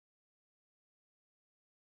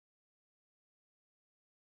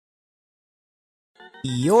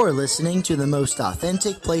You're listening to the most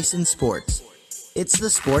authentic place in sports. It's the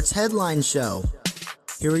Sports Headline Show.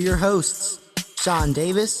 Here are your hosts, Sean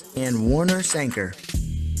Davis and Warner Sanker.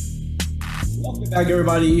 Welcome back,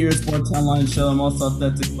 everybody. Here at Sports Headline Show, the most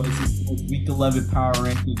authentic place in sports. Week 11 Power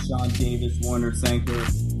Ranking. Sean Davis, Warner Sanker.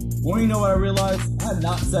 Warner, you know what I realized? I have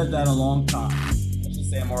not said that in a long time. I should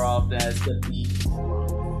say it more often as the beat.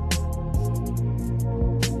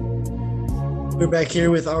 We're back here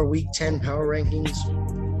with our Week 10 Power Rankings.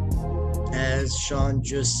 As Sean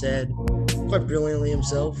just said, quite brilliantly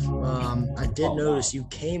himself. I did notice you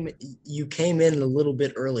came in a little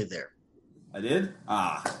bit early there. I did?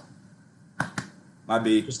 Might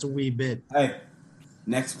be. Just a wee bit. Hey,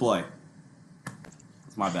 next play.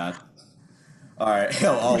 It's my bad. All right.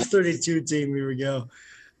 Our 32 team, here we go.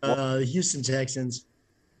 The Houston Texans.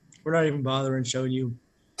 We're not even bothering showing you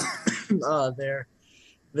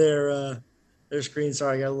their screen.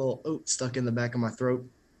 Sorry, I got a little oat stuck in the back of my throat.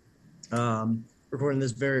 Recording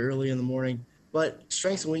this very early in the morning. But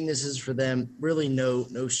strengths and weaknesses for them, really no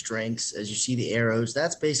strengths. As you see the arrows,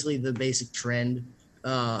 that's basically the basic trend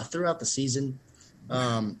throughout the season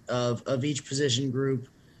of each position group.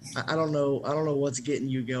 I don't know what's getting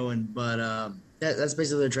you going, but that's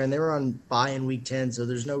basically the trend. They were on bye in week 10, so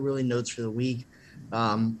there's no really notes for the week.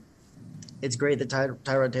 It's great that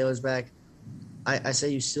Tyrod Taylor's back. I say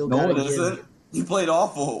you still got to give. No, it isn't. He played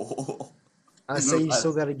awful. I say you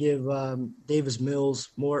still got to give Davis Mills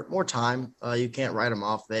more time. You can't write him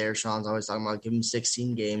off there. Sean's always talking about give him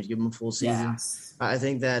 16 games, give him a full season. Yes. I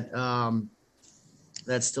think that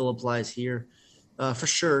that still applies here for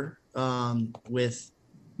sure with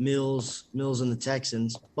Mills and the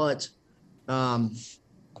Texans. But I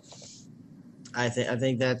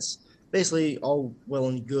think that's basically all well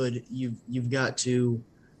and good. You've got to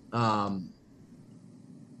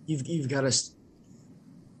you've got to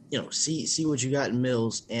see what you got in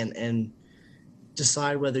Mills and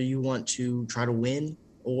decide whether you want to try to win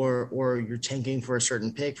or you're tanking for a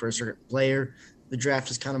certain pick, for a certain player. The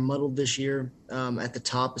draft is kind of muddled this year at the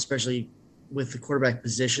top, especially with the quarterback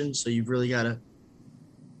position. So you've really got to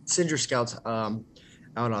send your scouts out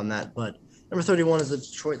on that. But number 31 is the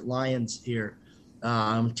Detroit Lions here.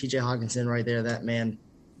 TJ Hawkinson right there, that man.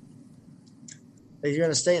 You're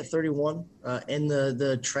going to stay at 31 in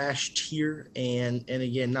the trash tier, and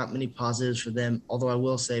again, not many positives for them, although I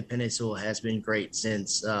will say Penei Sewell has been great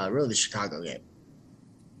since really the Chicago game.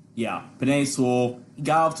 Yeah, Penei Sewell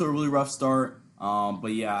got off to a really rough start,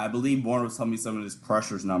 but yeah, I believe Warner was telling me some of his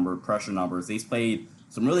pressure numbers. He's played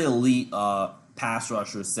some really elite pass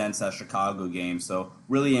rushers since that Chicago game, so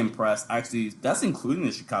really impressed. Actually, that's including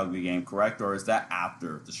the Chicago game, correct? Or is that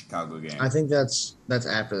after the Chicago game? I think that's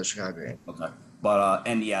after the Chicago game. Okay. But,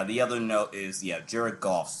 the other note is, Jared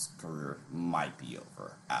Goff's career might be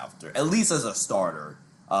over after, at least as a starter.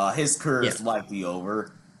 His career is likely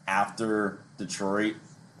over after Detroit.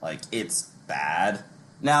 It's bad.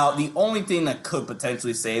 Now, the only thing that could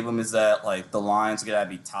potentially save him is that, the Lions are going to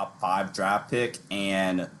be top 5 draft pick,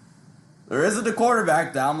 and there isn't a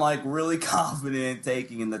quarterback that I'm, really confident in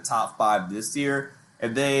taking in the top 5 this year.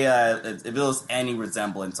 If it was any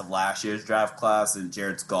resemblance of last year's draft class, and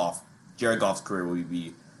Jared Goff's career will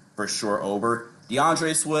be for sure over.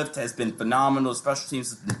 DeAndre Swift has been phenomenal. Special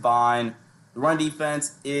teams has been fine. The run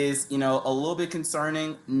defense is, a little bit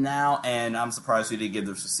concerning now, and I'm surprised we didn't give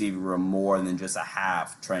this receiver more than just a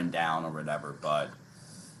half trend down or whatever. But,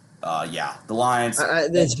 the Lions.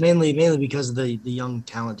 It's mainly because of the young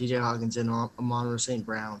talent, DJ Hawkinson, Amon-Ra St.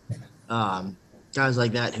 Brown, guys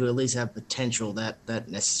like that who at least have potential that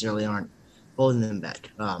necessarily aren't holding them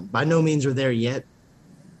back. By no means are there yet.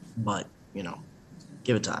 But,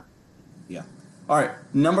 give it time. Yeah. All right.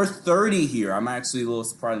 Number 30 here. I'm actually a little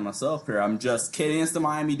surprised myself here. I'm just kidding. It's the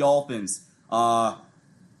Miami Dolphins.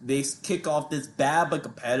 They kick off this bad but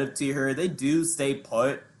competitive tier here. They do stay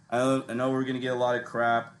put. I know we're going to get a lot of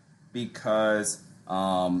crap because,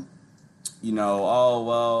 boo-hoo,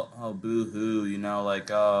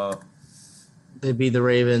 They beat the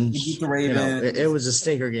Ravens. It was a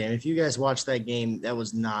stinker game. If you guys watched that game, that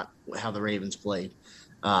was not how the Ravens played.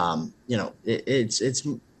 It's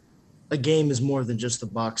a game is more than just the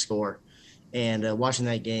box score. And watching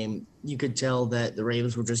that game, you could tell that the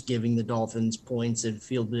Ravens were just giving the Dolphins points and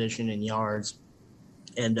field position and yards.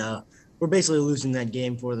 And we're basically losing that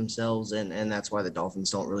game for themselves, and that's why the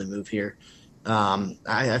Dolphins don't really move here.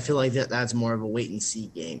 I feel like that's more of a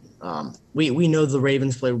wait-and-see game. We know the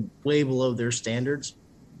Ravens play way below their standards,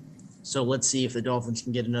 so let's see if the Dolphins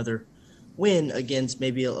can get another win against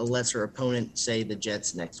maybe a lesser opponent, say the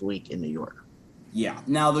Jets next week in New York. Yeah.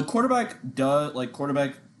 Now the quarterback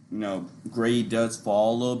grade does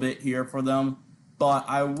fall a little bit here for them, But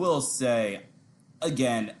I will say,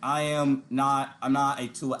 again, I'm not a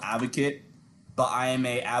Tua advocate, but I am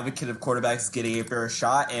a advocate of quarterbacks getting a fair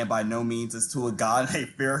shot, and by no means is Tua gotten a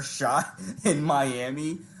fair shot in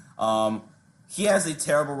Miami. Um, he has a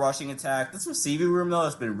terrible rushing attack. This receiving room, though,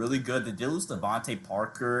 has been really good. They did lose Devontae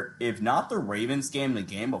Parker, if not the Ravens game, the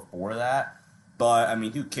game before that. But, I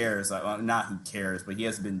mean, who cares? Not who cares, but he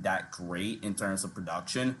hasn't been that great in terms of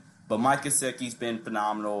production. But Mike Gesicki's been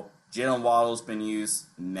phenomenal. Jalen Waddle's been used,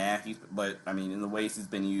 but, I mean, in the ways he's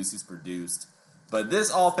been used, he's produced. But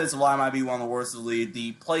this offensive line might be one of the worst in the league.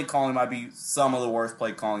 The play calling might be some of the worst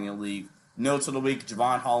play calling in the league. Notes of the week: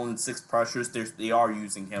 Javon Holland, 6 pressures. They are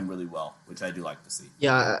using him really well, which I do like to see.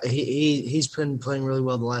 Yeah, he's been playing really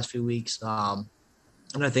well the last few weeks, and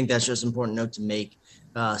I think that's just an important note to make,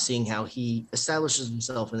 seeing how he establishes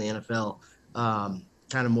himself in the NFL,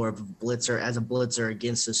 kind of more of a blitzer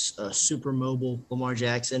against a super mobile Lamar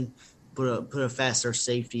Jackson, put a faster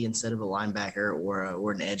safety instead of a linebacker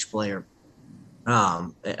or an edge player,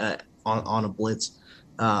 on a blitz.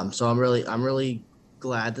 So I'm really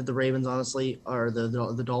glad that the Ravens, honestly, or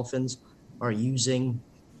the Dolphins are using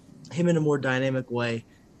him in a more dynamic way,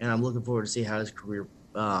 and I'm looking forward to see how his career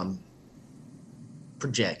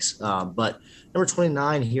projects. But number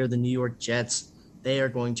 29 here, the New York Jets, they are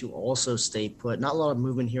going to also stay put. Not a lot of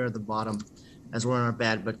movement here at the bottom, as we're on our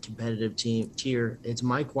bad but competitive tier. It's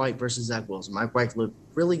Mike White versus Zach Wilson. Mike White looked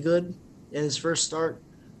really good in his first start,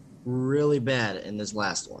 really bad in this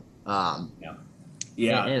last one. Yeah.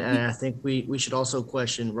 Yeah. And I think we should also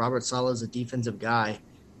question Robert Saleh as a defensive guy,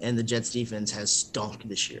 and the Jets defense has stunk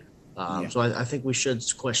this year. So I think we should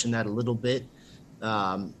question that a little bit.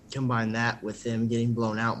 Combine that with him getting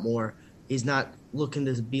blown out more. He's not looking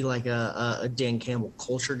to be like a Dan Campbell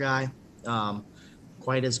culture guy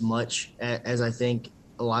quite as much as I think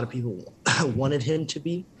a lot of people wanted him to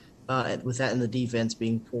be, with that in the defense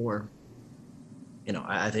being poor.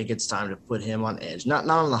 I think it's time to put him on edge. Not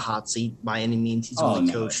on the hot seat by any means. He's only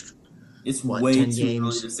coached. It's way 10 too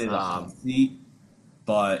games. early to say the hot seat,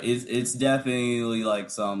 but it's definitely like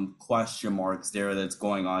some question marks there that's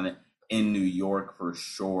going on in New York for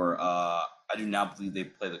sure. I do not believe they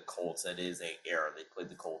play the Colts. That is an error. They played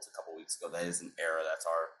the Colts a couple weeks ago. That is an error. That's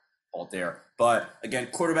our fault there. But again,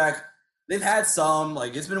 quarterback. They've had some,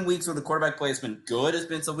 it's been weeks where the quarterback play has been good. It's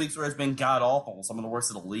been some weeks where it's been god awful. Some of the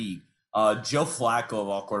worst of the league. Joe Flacco of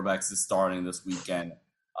all quarterbacks is starting this weekend.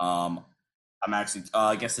 I'm actually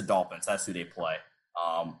against the Dolphins. That's who they play.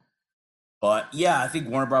 But yeah, I think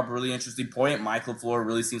Warner brought up a really interesting point. Mike LaFleur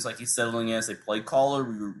really seems like he's settling in as a play caller.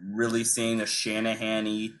 We're really seeing the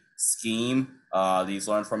Shanahan-y scheme that he's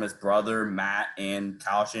learned from his brother Matt and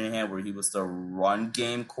Kyle Shanahan, where he was the run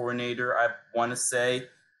game coordinator, I want to say,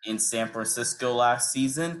 in San Francisco last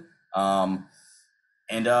season.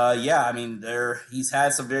 He's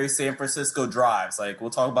had some very San Francisco drives. We'll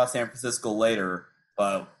talk about San Francisco later,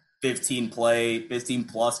 but 15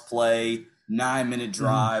 plus play, 9-minute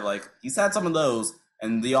drive. He's had some of those,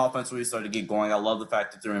 and the offense really started to get going. I love the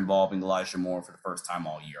fact that they're involving Elijah Moore for the first time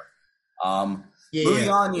all year. Moving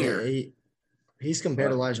on here. He's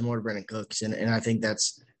compared Elijah Moore to Brandon Cooks, and I think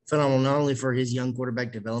that's phenomenal, not only for his young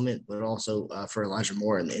quarterback development, but also for Elijah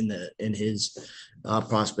Moore in his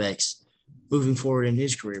prospects moving forward in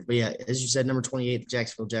his career. But yeah, as you said, number 28, the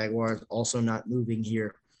Jacksonville Jaguars, also not moving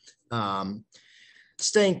here,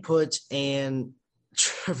 staying put, and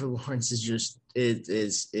Trevor Lawrence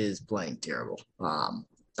is playing terrible.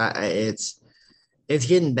 It's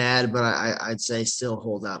getting bad, but I'd say still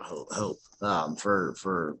hold out hope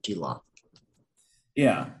for T-Law.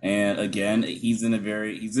 Yeah, and again, he's in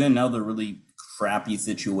another really crappy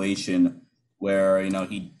situation where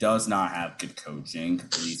he does not have good coaching,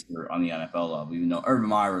 at least on the NFL level. Even though Urban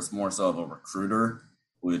Meyer is more so of a recruiter,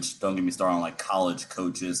 which don't get me started on college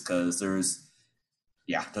coaches, because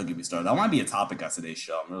don't get me started. That might be a topic on today's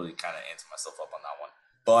show. I'm really kind of answering myself up on that one.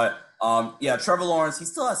 But Trevor Lawrence, he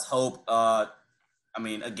still has hope.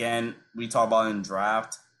 Again, we talk about in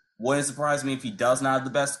draft. Wouldn't surprise me if he does not have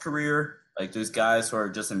the best career. There's guys who are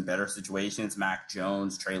just in better situations. Mac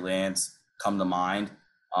Jones, Trey Lance come to mind.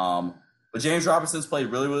 But James Robinson's played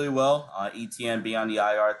really, really well. ETN being on the IR.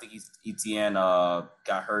 I think ETN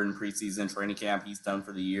got hurt in preseason training camp. He's done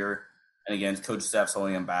for the year. And again, coach staff's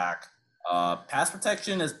holding him back. Pass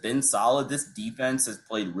protection has been solid. This defense has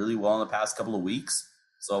played really well in the past couple of weeks.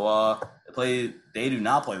 So they do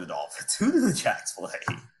not play the Dolphins. Who do the Jacks play?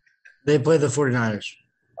 They play the 49ers.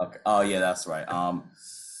 Okay. Oh, yeah, that's right.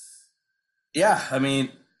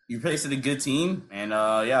 You're facing a good team, and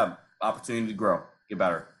opportunity to grow, get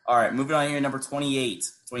better. All right, moving on here, number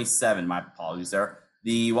 27, my apologies there.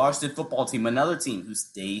 The Washington football team, another team who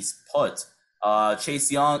stays put.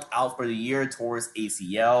 Chase Young out for the year towards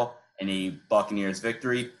ACL in a Buccaneers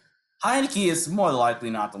victory. Heineke is more likely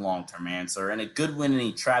not the long-term answer, and a good win in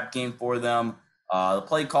a trap game for them. The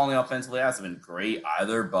play calling offensively hasn't been great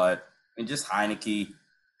either, but just Heineke.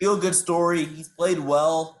 Feel good story. He's played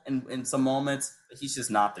well in some moments, but he's just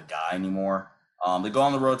not the guy anymore. They go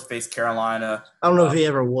on the road to face Carolina. I don't know if he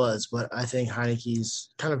ever was, but I think Heineke's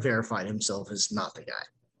kind of verified himself as not the guy.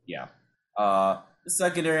 Yeah. The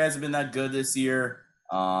secondary hasn't been that good this year.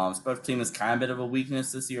 Special team is kind of a bit of a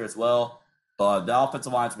weakness this year as well. But the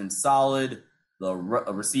offensive line's been solid. The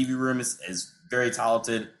receiving room is very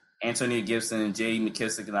talented. Antonio Gibson and J.D.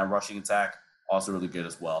 McKissick in that rushing attack also really good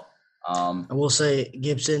as well. I will say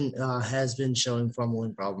Gibson has been showing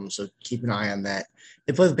fumbling problems, so keep an eye on that.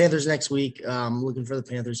 They play the Panthers next week. I'm looking for the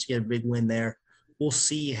Panthers to get a big win there. We'll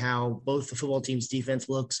see how both the football team's defense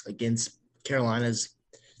looks against Carolina's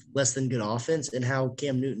less than good offense and how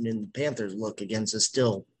Cam Newton and the Panthers look against a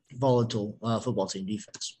still volatile football team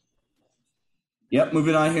defense. Yep,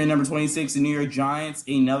 moving on here, number 26, the New York Giants,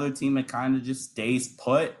 another team that kind of just stays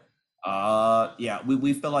put.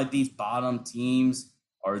 We feel like these bottom teams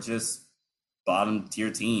are just bottom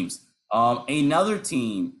tier teams. Another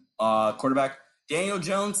team, quarterback Daniel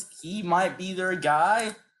Jones, he might be their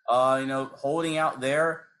guy, holding out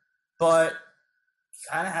there, but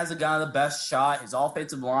he kind of hasn't gotten the best shot. His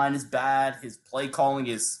offensive line is bad. His play calling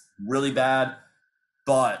is really bad,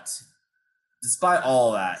 but despite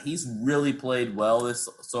all that, he's really played well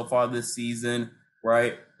so far this season,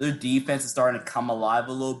 right? Their defense is starting to come alive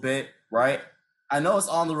a little bit, right? I know it's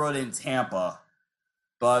on the road in Tampa,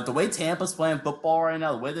 but the way Tampa's playing football right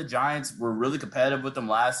now, the way the Giants were really competitive with them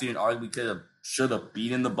last year and arguably should have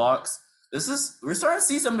beaten the Bucs, we're starting to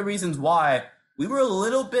see some of the reasons why we were a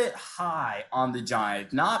little bit high on the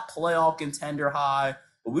Giants. Not playoff contender high,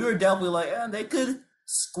 but we were definitely like, they could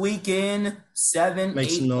squeak in 7,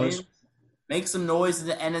 8 wins. Make some noise in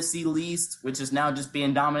the NFC least, which is now just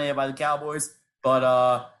being dominated by the Cowboys.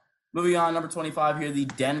 But moving on, number 25 here, the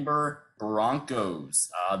Denver Broncos.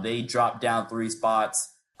 They dropped down 3 spots.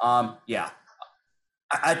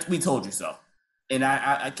 We told you so. And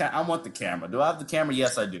I want the camera. Do I have the camera?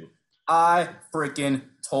 Yes, I do. I freaking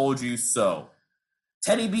told you so.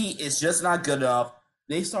 Teddy B is just not good enough.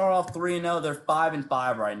 They start off 3-0. They're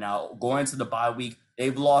 5-5 right now. Going into the bye week,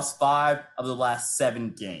 they've lost 5 of the last 7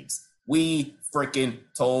 games. We freaking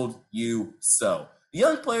told you so. The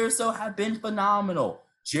young players, though, have been phenomenal.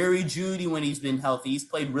 Jerry Jeudy, when he's been healthy, he's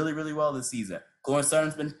played really, really well this season. Gordon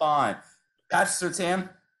Sutton's been fine. Patrick Surtain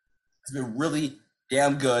has been really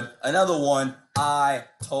damn good. Another one, I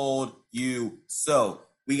told you so.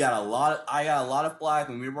 I got a lot of flack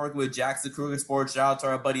when we were working with Jackson Kruger Sports. Shout out to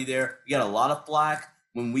our buddy there. We got a lot of flack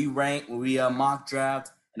when we mock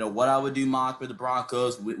draft. What I would do mock for the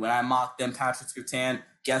Broncos. When I mocked them, Patrick Surtain,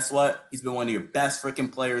 guess what? He's been one of your best freaking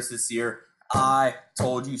players this year. I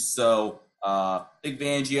told you so. Big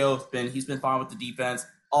Fangio, he's been fine with the defense.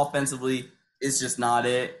 Offensively, it's just not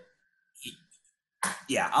it.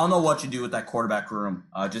 I don't know what you do with that quarterback room.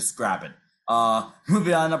 Just scrap it.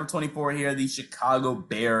 Moving on, number 24 here, the Chicago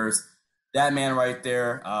Bears. That man right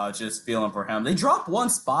there, just feeling for him. They dropped 1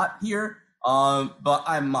 spot here, but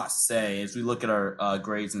I must say, as we look at our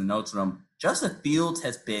grades and the notes from them, Justin Fields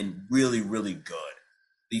has been really, really good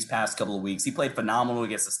these past couple of weeks. He played phenomenal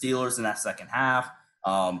against the Steelers in that second half.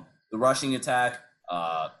 The rushing attack,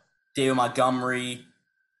 David Montgomery,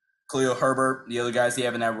 Khalil Herbert, the other guys they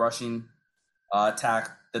have in that rushing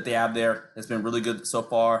attack that they have there has been really good so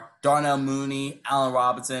far. Darnell Mooney, Allen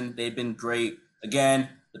Robinson, they've been great. Again,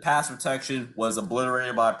 the pass protection was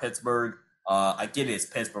obliterated by Pittsburgh. I get it's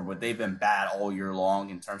Pittsburgh, but they've been bad all year long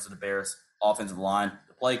in terms of the Bears' offensive line.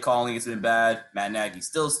 The play calling has been bad. Matt Nagy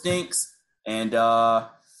still stinks. And,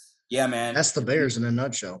 man. That's the Bears in a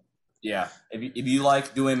nutshell. Yeah. If you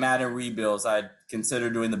like doing Madden rebuilds, I'd consider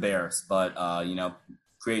doing the Bears. But,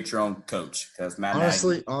 create your own coach. Because Matt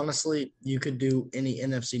honestly, you could do any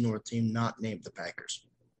NFC North team not named the Packers.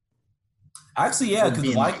 Actually, yeah, because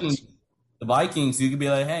the Vikings, you could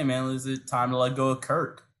be like, hey, man, is it time to let go of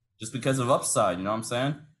Kirk? Just because of upside, you know what I'm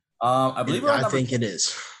saying? I think it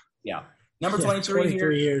is. Yeah. Number 23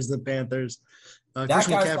 23 years, the Panthers. That guy's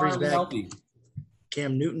McCaffrey's back. Healthy.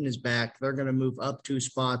 Cam Newton is back. They're going to move up 2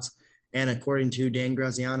 spots. And according to Dan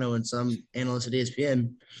Graziano and some analysts at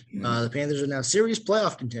ESPN, the Panthers are now serious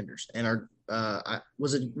playoff contenders and are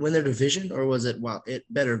was it win their division or was it it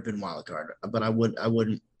better have been wild card? But I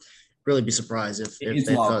wouldn't really be surprised if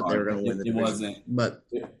they thought they were going to win the division. Wasn't. But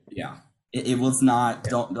yeah, it was not.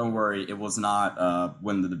 Yeah. Don't worry, it was not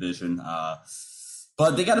win the division.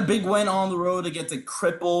 But they got a big win on the road against a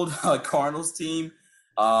crippled Cardinals team.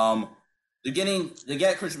 they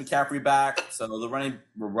get Christian McCaffrey back, so the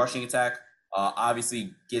rushing attack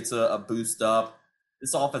obviously gets a boost up.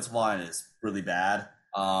 This offensive line is really bad.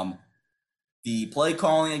 The play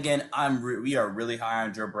calling again, we are really high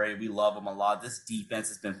on Joe Brady. We love him a lot. This defense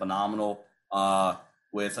has been phenomenal.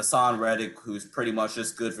 With Hassan Reddick, who's pretty much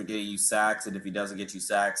just good for getting you sacks, and if he doesn't get you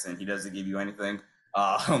sacks, and he doesn't give you anything.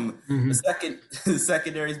 Mm-hmm. The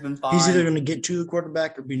secondary's been fine. He's either going to get to the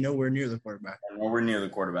quarterback or be nowhere near the quarterback. Nowhere near the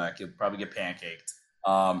quarterback. He'll probably get pancaked.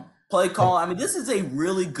 Play call. I mean, this is a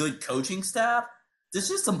really good coaching staff. There's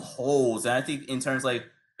just some holes, and I think in terms like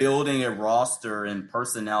building a roster and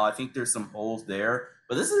personnel, I think there's some holes there.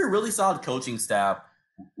 But this is a really solid coaching staff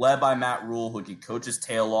led by Matt Rule, who can coach his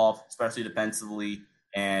tail off, especially defensively.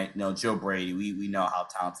 And Joe Brady, we know how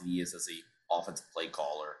talented he is as a offensive play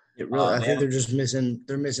caller. I think they're just missing.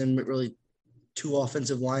 They're missing really 2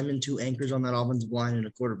 offensive linemen, 2 anchors on that offensive line, and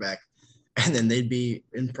a quarterback, and then they'd be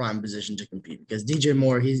in prime position to compete. Because DJ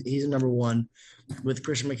Moore, he's a number 1 with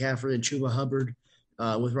Christian McCaffrey and Chuba Hubbard,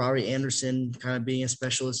 with Robbie Anderson kind of being a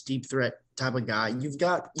specialist deep threat type of guy. You've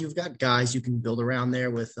got guys you can build around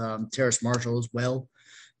there with Terrace Marshall as well.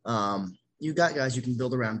 You've got guys you can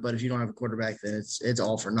build around, but if you don't have a quarterback, then it's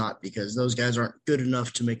all for naught because those guys aren't good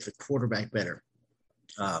enough to make the quarterback better.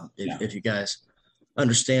 If you guys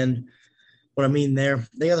understand what I mean there.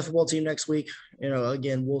 They got the football team next week.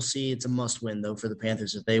 Again, we'll see. It's a must-win, though, for the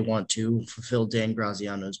Panthers if they want to fulfill Dan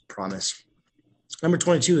Graziano's promise. Number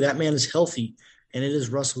 22, that man is healthy, and it is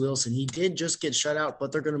Russell Wilson. He did just get shut out,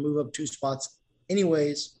 but they're going to move up 2 spots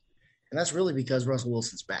anyways, and that's really because Russell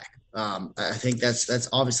Wilson's back. I think that's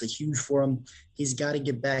obviously huge for him. He's got to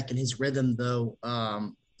get back in his rhythm, though.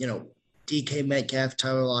 DK Metcalf,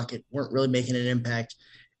 Tyler Lockett weren't really making an impact,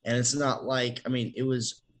 and it's not like, it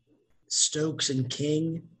was Stokes and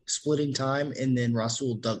King splitting time, and then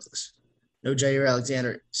Rasul Douglas. No Jair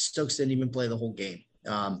Alexander. Stokes didn't even play the whole game,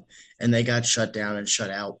 and they got shut down and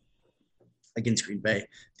shut out against Green Bay.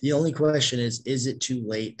 The only question is it too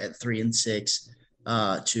late at 3-6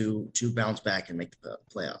 to bounce back and make the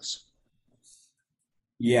playoffs?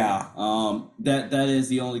 Yeah, that is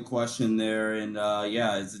the only question there, and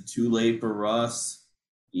is it too late for Russ?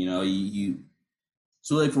 You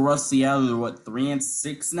too late for Russ. Seattle, they're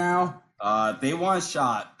 3-6 now. They want a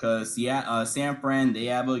shot because San Fran, they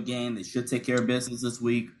have a game. They should take care of business this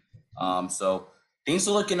week. So things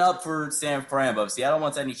are looking up for San Fran, but if Seattle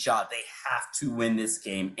wants any shot, they have to win this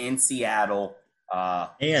game in Seattle.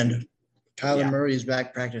 And Kyler Murray is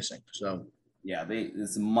back practicing. So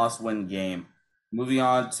it's a must-win game. Moving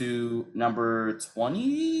on to number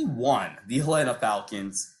 21, the Atlanta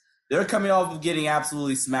Falcons. They're coming off of getting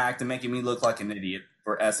absolutely smacked and making me look like an idiot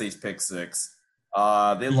for SH Pick 6.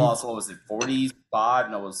 They lost, what was it,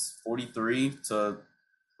 45? No, it was 43-3.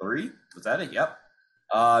 Was that it? Yep.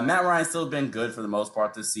 Matt Ryan's still been good for the most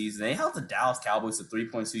part this season. They held the Dallas Cowboys to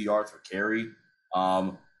 3.2 yards per carry.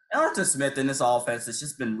 And Arthur Smith in this offense has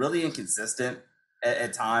just been really inconsistent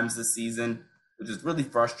at times this season, which is really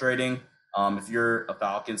frustrating if you're a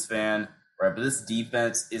Falcons fan, right? But this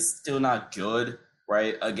defense is still not good,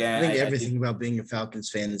 right? Again, I think everything about being a Falcons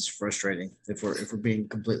fan is frustrating. If we're being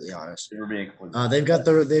completely honest, they've got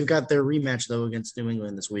their rematch though against New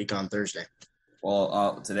England this week on Thursday.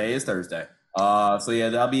 Well, today is Thursday.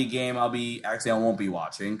 That'll be a game. I won't be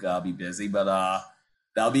watching. I'll be busy, but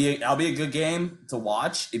that'll be a good game to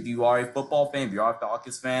watch if you are a football fan. If you are a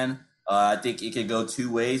Falcons fan, I think it could go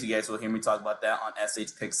 2 ways. You guys will hear me talk about that on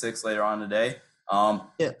SH Pick 6 later on today.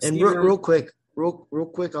 Real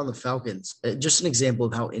quick on the Falcons, just an example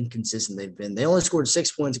of how inconsistent they've been. They only scored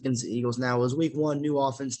 6 points against the Eagles. Now it was week 1, new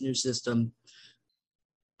offense, new system,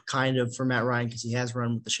 kind of for Matt Ryan because he has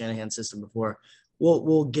run with the Shanahan system before.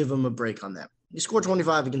 We'll give him a break on that. You score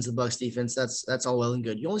 25 against the Bucs defense. That's all well and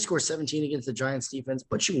good. You only score 17 against the Giants defense,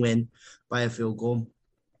 but you win by a field goal.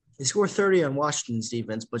 You score 30 on Washington's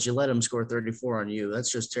defense, but you let them score 34 on you.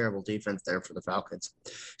 That's just terrible defense there for the Falcons.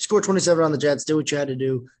 You scored 27 on the Jets, did what you had to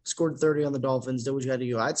do. Scored 30 on the Dolphins, did what you had to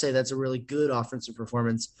do. I'd say that's a really good offensive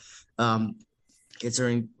performance,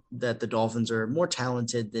 considering that the Dolphins are more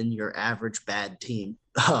talented than your average bad team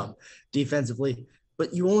defensively.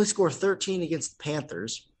 But you only score 13 against the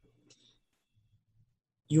Panthers.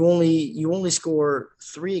 You only score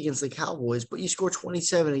 3 against the Cowboys, but you score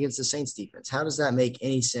 27 against the Saints defense. How does that make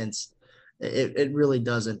any sense? It really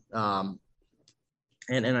doesn't. And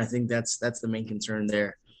I think that's the main concern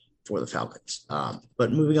there for the Falcons.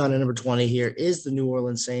 But moving on to number 20 here is the New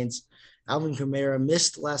Orleans Saints. Alvin Kamara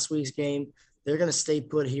missed last week's game. They're going to stay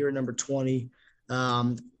put here at number 20.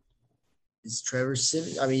 Is Trevor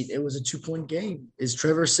Siemian? It was a 2-point game. Is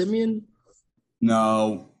Trevor Siemian?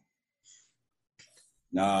 No.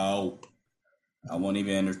 I won't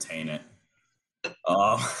even entertain it.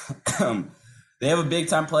 They have a big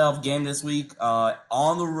time playoff game this week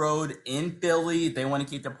on the road in Philly. They want to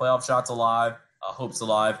keep their playoff shots alive, hopes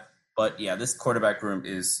alive. But yeah, this quarterback room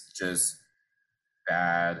is just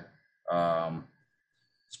bad.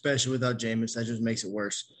 Especially without Jameis, that just makes it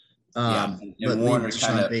worse. Yeah, But and leave Warner it to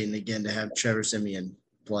kind Sean of Payton again to have Trevor Siemian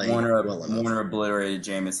play well enough. Warner obliterated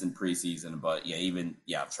Jameis in preseason, but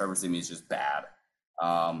Trevor Siemian is just bad.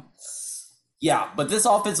 But this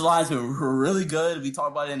offensive line has been really good. We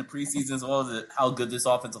talked about it in the preseason as well, how good this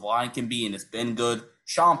offensive line can be, and it's been good.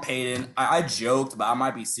 Sean Payton, I joked, but I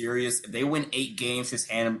might be serious. If they win 8 games, just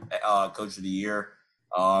hand him Coach of the Year.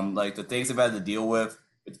 Like the things they've had to deal with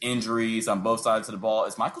injuries on both sides of the ball.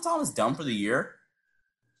 Is Michael Thomas done for the year?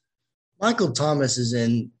 Michael Thomas is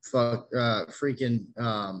in freaking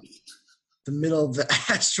the middle of the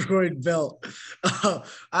asteroid belt.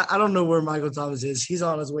 I don't know where Michael Thomas is. He's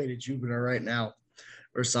on his way to Jupiter right now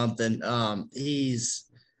or something. He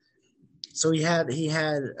had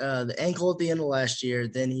the ankle at the end of last year.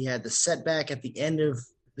 Then he had the setback at the end of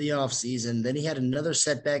the offseason. Then he had another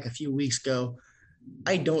setback a few weeks ago.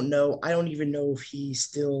 I don't know. I don't even know if he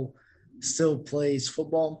still plays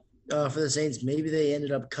football for the Saints. Maybe they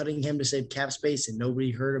ended up cutting him to save cap space and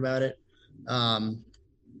nobody heard about it.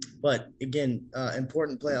 But again,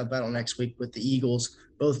 important playoff battle next week with the Eagles.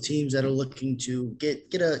 Both teams that are looking to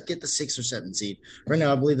get the 6 or 7 seed. Right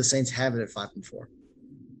now, I believe the Saints have it at 5-4.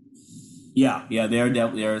 Yeah, they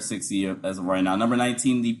are 6 seed as of right now. Number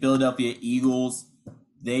 19, the Philadelphia Eagles.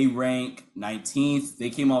 They rank 19th.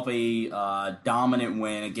 They came off a dominant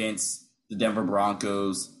win against the Denver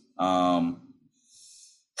Broncos.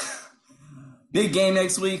 Big game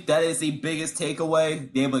next week. That is the biggest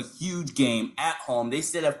takeaway. They have a huge game at home. They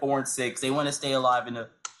sit at 4-6. They want to stay alive in the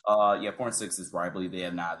 4-6 is right. I believe they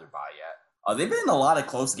have not had their bye yet. They've been in a lot of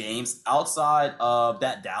close games outside of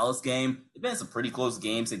that Dallas game. They've been in some pretty close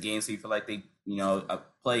games. Games where you feel like they,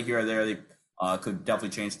 play here or there. They could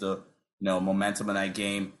definitely change the momentum in that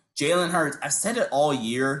game. Jalen Hurts, I've said it all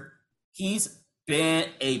year. He's been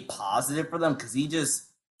a positive for them because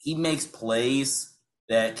he makes plays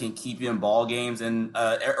that can keep you in ball games. And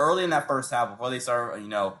early in that first half, before they start,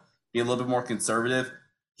 be a little bit more conservative,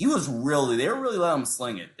 they were really letting him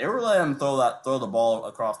sling it. They were letting him throw the ball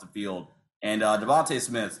across the field. And Devontae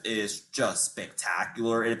Smith is just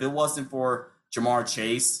spectacular. And if it wasn't for Jamar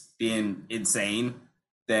Chase being insane,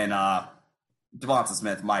 then Devontae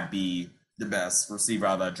Smith might be the best receiver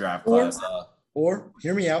out of that draft class. Or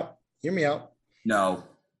hear me out. No.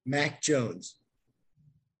 Mac Jones.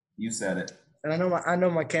 You said it. And I know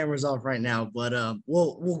my camera's off right now, but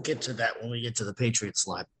we'll get to that when we get to the Patriots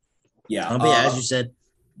slide. Yeah. But as you said,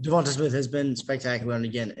 Devonta Smith has been spectacular, and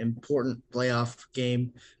again, important playoff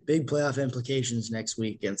game, big playoff implications next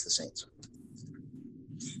week against the Saints.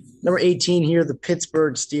 Number 18 here, the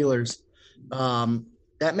Pittsburgh Steelers.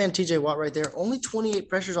 That man, TJ Watt, right there, only 28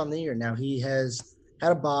 pressures on the year. Now he has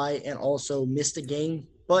had a bye and also missed a game,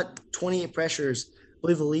 but 28 pressures.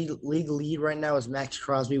 I believe the league lead right now is Max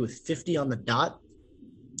Crosby with 50 on the dot,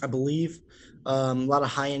 I believe. A lot of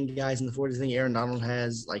high-end guys in the 40s. I think Aaron Donald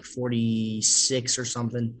has like 46 or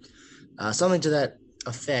something. Something to that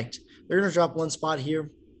effect. They're going to drop one spot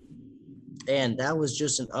here, and that was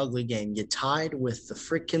just an ugly game. You tied with the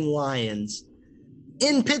freaking Lions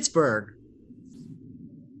in Pittsburgh.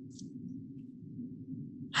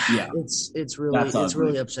 Yeah, it's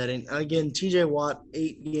really upsetting. Again, TJ Watt,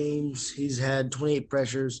 8 games. He's had 28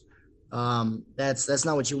 pressures. That's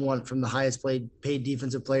not what you want from the highest paid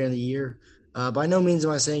defensive player in the year. By no means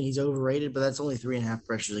am I saying he's overrated, but that's only 3.5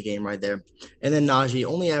 pressures a game right there. And then Najee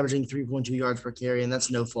only averaging 3.2 yards per carry, and that's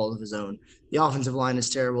no fault of his own. The offensive line is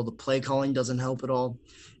terrible. The play calling doesn't help at all,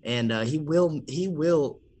 and he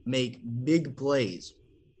will make big plays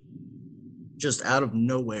just out of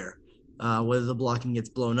nowhere. Whether the blocking gets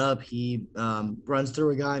blown up, he runs through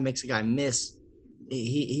a guy, makes a guy miss.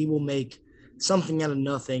 He will make something out of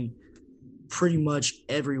nothing pretty much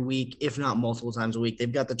every week, if not multiple times a week.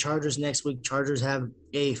 They've got the Chargers next week. Chargers have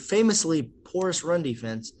a famously porous run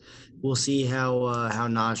defense. We'll see how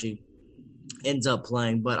Najee ends up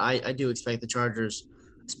playing, but I do expect the Chargers,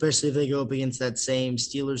 especially if they go up against that same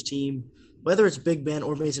Steelers team, whether it's Big Ben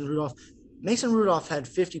or Mason Rudolph. Mason Rudolph had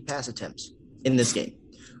 50 pass attempts in this game.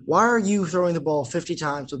 Why are you throwing the ball 50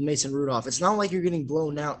 times with Mason Rudolph? It's not like you're getting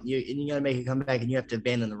blown out and you got to make a comeback and you have to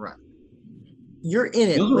abandon the run. You're in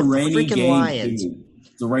it with the freaking Lions.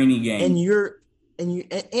 It's a rainy game. And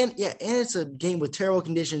it's a game with terrible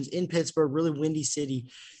conditions in Pittsburgh, really windy city,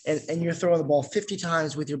 and you're throwing the ball 50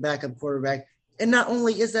 times with your backup quarterback. And not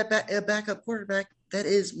only is that a backup quarterback, that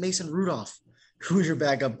is Mason Rudolph, who's your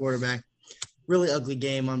backup quarterback. really ugly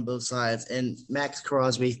game on both sides. And Max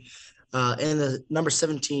Crosby and the number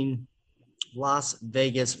 17 Las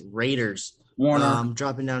Vegas Raiders Warner,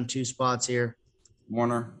 dropping down 2 spots here.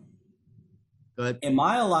 Warner, Go ahead. am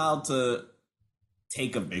I allowed to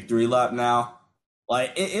take a victory lap now?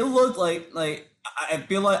 Like it looked like I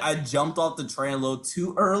feel like I jumped off the train a little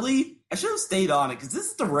too early. I should have stayed on it because this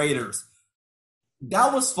is the Raiders.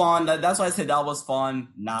 That was fun. That's why I said that was fun.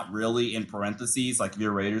 Not really in parentheses. Like if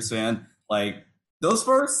you're a Raiders fan, like those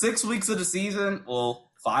first 6 weeks of the season,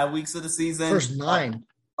 well, 5 weeks of the season, First 9,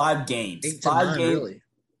 5 games, 8 to 5 9, games, really.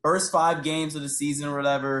 first 5 games of the season or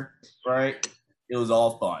whatever, right? It was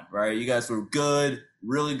all fun, right? You guys were good,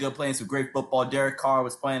 really good, playing some great football. Derek Carr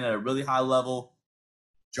was playing at a really high level.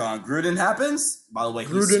 John Gruden happens. By the way,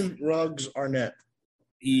 Gruden, Ruggs, Arnett.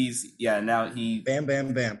 Now Bam,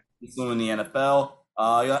 bam, bam. he's doing the NFL.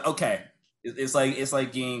 Okay, it's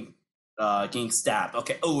like getting stabbed.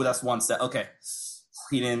 Okay, oh, that's one step. Okay,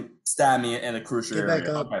 he didn't stab me in a crucial Get area. back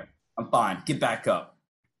up. Okay, I'm fine. Get back up.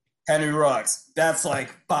 Henry Ruggs, that's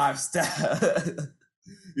like 5 steps.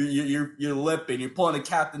 you're lipping. You're pulling a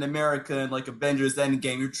Captain America in like Avengers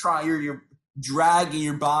Endgame. You're dragging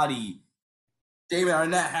your body. David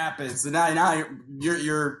Arnett happens, and now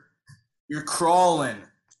you're crawling,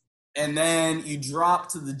 and then you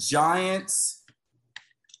drop to the Giants.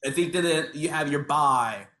 I think that you have your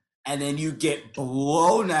bye, and then you get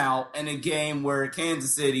blown out in a game where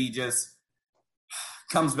Kansas City just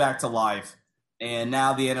comes back to life, and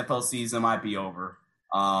now the NFL season might be over.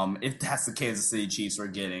 If that's the Kansas City Chiefs we're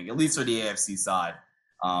getting, at least for the AFC side,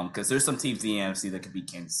 because there's some teams in the NFC that could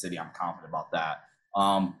beat Kansas City. I'm confident about that.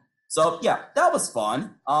 So yeah, that was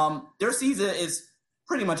fun. Their season is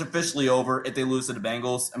pretty much officially over if they lose to the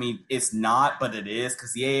Bengals. I mean, it's not, but it is,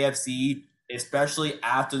 because the AFC, especially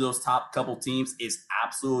after those top couple teams, is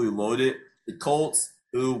absolutely loaded. The Colts,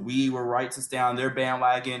 who we were right to stay on their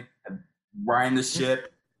bandwagon, riding the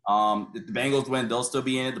ship. If the Bengals win, they'll still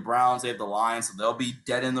be in it. The Browns, they have the Lions, so they'll be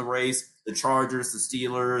dead in the race. The Chargers, the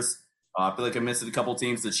Steelers. I feel like I missed a couple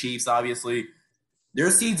teams. The Chiefs, obviously. Their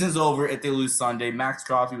season's over if they lose Sunday. Max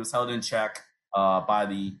Crosby was held in check by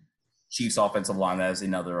the Chiefs offensive line. That is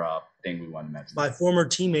another thing we want to mention. By former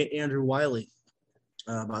teammate Andrew Wiley,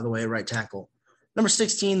 by the way, right tackle. Number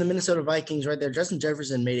 16, the Minnesota Vikings right there. Justin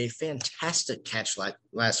Jefferson made a fantastic catch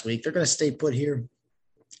last week. They're going to stay put here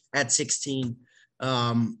at 16.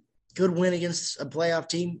 Good win against a playoff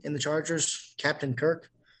team in the Chargers. Captain Kirk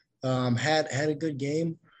had a good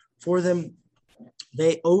game for them.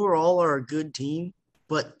 They overall are a good team,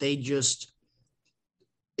 but they just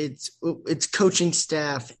it's coaching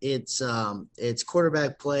staff, it's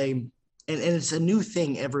quarterback play, and it's a new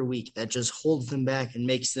thing every week that just holds them back and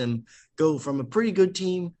makes them go from a pretty good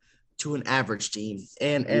team to an average team.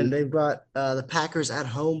 And they've got the Packers at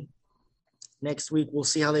home next week. We'll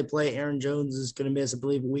see how they play. Aaron Jones is going to miss, I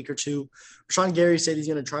believe, a week or two. Rashawn Gary said he's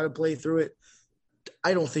going to try to play through it.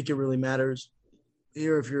 I don't think it really matters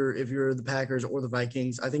here if you're the Packers or the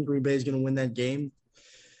Vikings. I think Green Bay is going to win that game.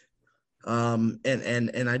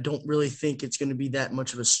 And I don't really think it's going to be that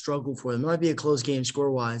much of a struggle for them. It might be a close game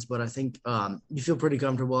score-wise, but I think you feel pretty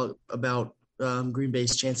comfortable about Green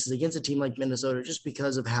Bay's chances against a team like Minnesota just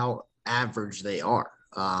because of how average they are.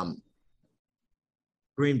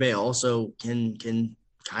 Green Bay also can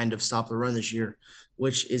kind of stop the run this year,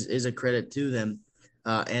 which is a credit to them.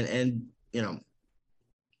 And you know,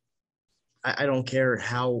 I don't care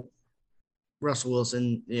how Russell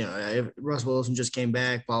Wilson, if Russell Wilson just came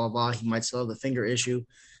back, blah, blah, blah, he might still have the finger issue.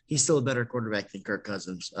 He's still a better quarterback than Kirk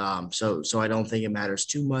Cousins. So I don't think it matters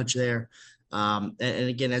too much there. And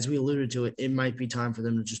again, as we alluded to it, it might be time for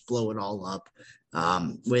them to just blow it all up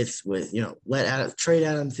with trade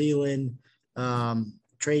Adam Thielen,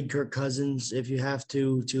 trade Kirk Cousins if you have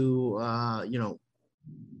to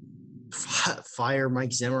fire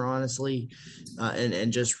Mike Zimmer, honestly,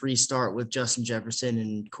 and just restart with Justin Jefferson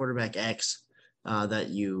and quarterback X that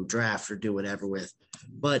you draft or do whatever with.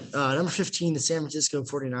 But number 15, the San Francisco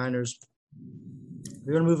 49ers.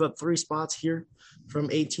 They're going to move up 3 spots here from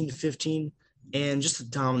 18 to 15, and just a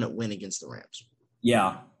dominant win against the Rams.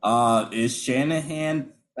 Yeah. Is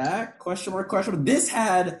Shanahan back? Question mark. This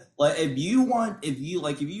had, like, if you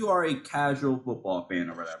are a casual football fan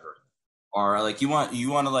or whatever, or like you want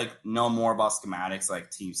to like know more about schematics, like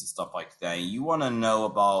teams and stuff like that, you want to know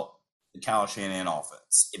about the Kyle Shanahan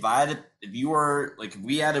offense. If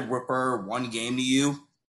we had to refer one game to you,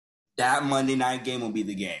 that Monday night game will be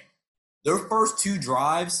the game. Their first 2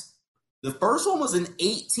 drives, the first one was an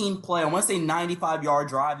 18-play, I want to say 95-yard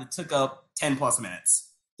drive that took up 10 plus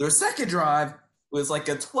minutes. Their second drive was like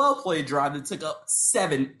a 12-play drive that took up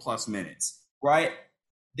 7 plus minutes, right?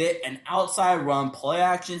 An outside run, play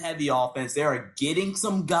action heavy offense. They are getting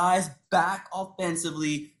some guys back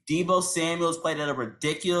offensively. Deebo Samuel's played at a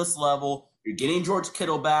ridiculous level. You're getting George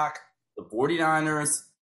Kittle back. The 49ers,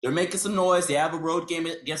 they're making some noise. They have a road game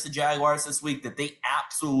against the Jaguars this week that they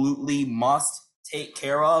absolutely must take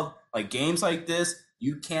care of. Like games like this,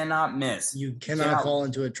 you cannot miss. You cannot fall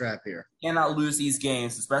into a trap here. Cannot lose these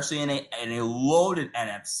games, especially in a loaded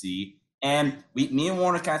NFC. And me and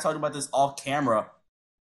Warner kind of talked about this off camera.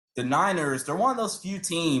 The Niners, they're one of those few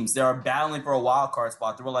teams that are battling for a wild card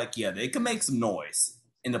spot. They were like, yeah, they can make some noise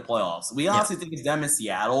in the playoffs. We honestly think it's them in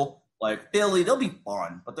Seattle. Like Philly, they'll be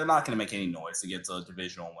fun, but they're not going to make any noise against a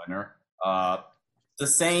divisional winner. The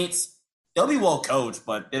Saints, they'll be well coached,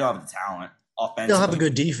 but they don't have the talent offensively. They'll have a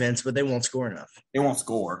good defense, but they won't score enough. They won't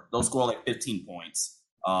score. They'll score like 15 points.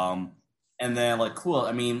 And then, like, cool.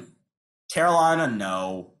 I mean, Carolina,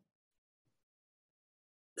 no.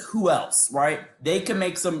 Who else, right? They can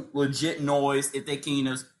make some legit noise if they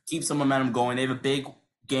can, keep some momentum going. They have a big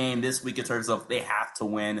game this week in terms of they have to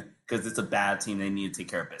win because it's a bad team. They need to take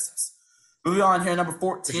care of business. Moving on here, number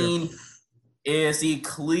 14 is the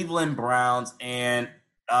Cleveland Browns, and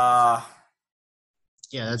that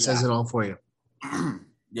says it all for you.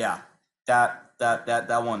 Yeah,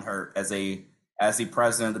 that one hurt as the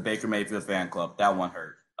president of the Baker Mayfield fan club. That one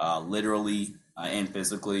hurt, literally and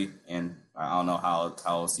physically, and I don't know how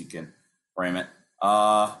else you can frame it.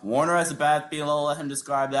 Warner has a bad feeling. I'll let him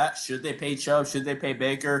describe that. Should they pay Chubb? Should they pay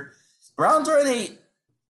Baker? Browns are in a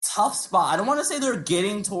tough spot. I don't want to say they're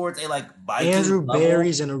getting towards a Vikings Andrew level.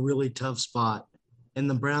 Berry's in a really tough spot, and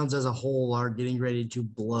the Browns as a whole are getting ready to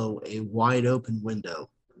blow a wide open window,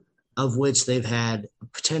 of which they've had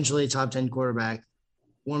potentially a top 10 quarterback,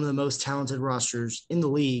 one of the most talented rosters in the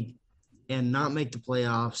league, and not make the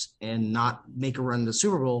playoffs and not make a run to the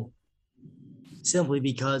Super Bowl simply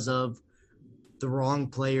because of the wrong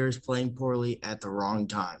players playing poorly at the wrong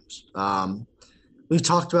times. We've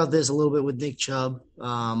talked about this a little bit with Nick Chubb,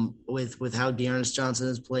 with how Dearness Johnson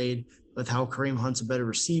has played, with how Kareem Hunt's a better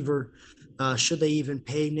receiver. Should they even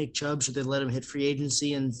pay Nick Chubb? Should they let him hit free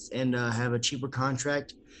agency and have a cheaper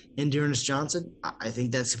contract in Dearness Johnson? I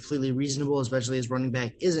think that's completely reasonable, especially as running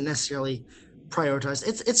back isn't necessarily prioritized.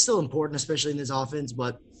 It's still important, especially in this offense,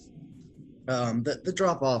 but the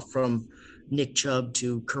drop off from Nick Chubb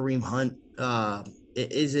to Kareem Hunt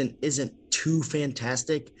isn't too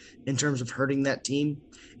fantastic in terms of hurting that team.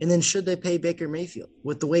 And then should they pay Baker Mayfield?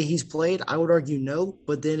 With the way he's played, I would argue no.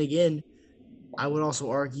 But then again, I would also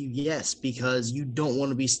argue yes, because you don't want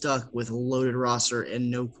to be stuck with a loaded roster and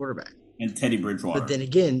no quarterback. And Teddy Bridgewater. But then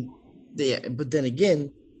again,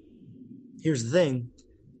 here's the thing.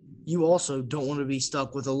 You also don't want to be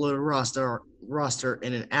stuck with a loaded roster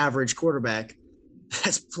and an average quarterback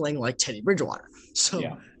that's playing like Teddy Bridgewater. So,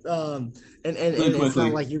 yeah. And it's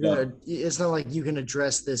not like it's not like you can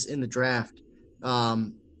address this in the draft. It's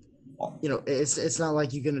not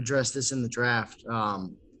like you can address this in the draft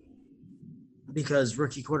because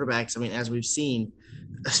rookie quarterbacks, I mean, as we've seen,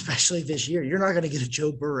 especially this year, you're not going to get a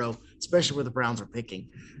Joe Burrow, especially where the Browns are picking.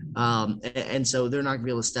 And so they're not going to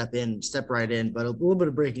be able to step right in. But a little bit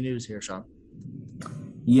of breaking news here, Sean.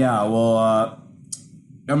 Yeah, well,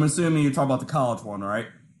 I'm assuming you're talking about the college one, right?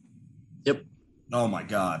 Yep. Oh, my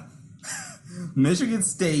God. Michigan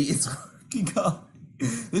State is working on –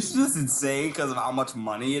 this is just insane because of how much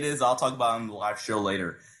money it is. I'll talk about it on the live show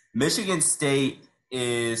later. Michigan State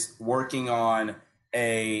is working on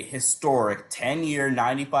a historic 10-year,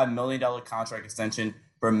 $95 million contract extension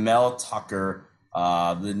for Mel Tucker.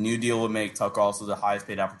 The new deal would make Tucker also the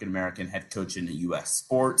highest-paid African-American head coach in U.S.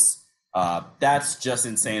 sports. That's just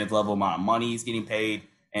insane, the level amount of money he's getting paid.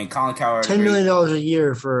 And Colin Cowherd, $10 million a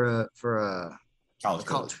year for a college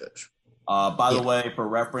coach. By the way, for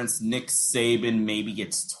reference, Nick Saban maybe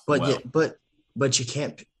gets 12. But you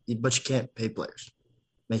can't pay players.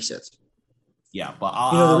 Makes sense. Yeah, but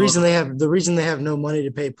the reason they have no money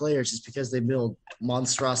to pay players is because they build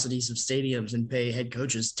monstrosities of stadiums and pay head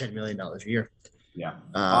coaches $10 million a year. Yeah,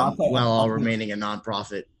 while all remaining a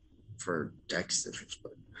nonprofit for tax decisions.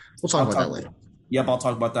 But we'll talk about that later. Yep, I'll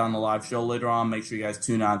talk about that on the live show later on. Make sure you guys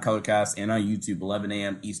tune in on Colorcast and on YouTube, 11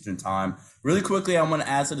 a.m. Eastern Time. Really quickly, I'm going to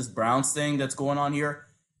add to this Browns thing that's going on here.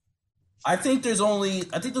 I think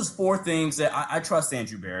there's four things that I trust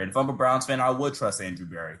Andrew Berry. And if I'm a Browns fan, I would trust Andrew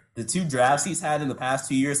Berry. The two drafts he's had in the past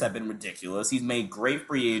 2 years have been ridiculous. He's made great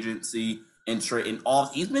free agency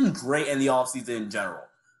he's been great in the offseason in general,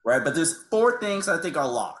 right? But there's four things I think are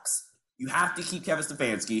locks. You have to keep Kevin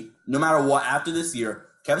Stefanski, no matter what, after this year.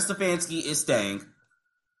 Kevin Stefanski is staying.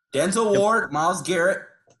 Denzel Ward, Myles Garrett,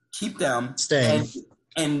 keep them staying.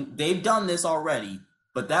 And they've done this already,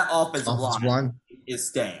 but that offensive line is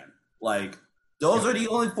staying. Like, those are the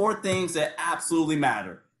only 4 things that absolutely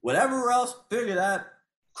matter. Whatever else, figure that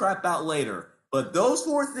crap out later. But those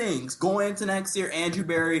 4 things going into next year, Andrew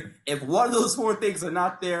Berry, if one of those 4 things are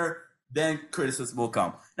not there, then criticism will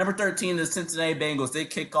come. Number 13, the Cincinnati Bengals. They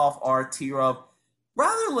kick off our tier of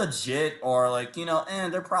rather legit or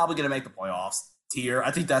they're probably going to make the playoffs tier.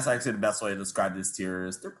 I think that's actually the best way to describe this tier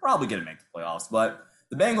is they're probably going to make the playoffs. But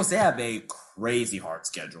the Bengals, they have a crazy hard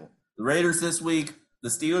schedule. The Raiders this week, the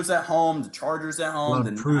Steelers at home, the Chargers at home,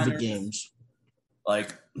 the Niners games.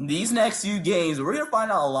 Like, these next few games, we're going to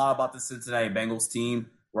find out a lot about the Cincinnati Bengals team,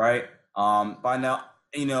 right? Find out,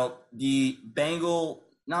 the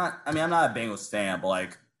I'm not a Bengals fan,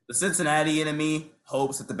 but, the Cincinnati enemy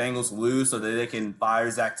hopes that the Bengals lose so that they can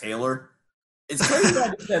fire Zach Taylor. It's crazy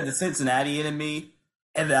that I said the Cincinnati enemy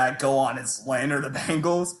and then I go on and slander the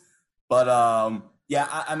Bengals. But,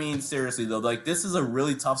 seriously, though, this is a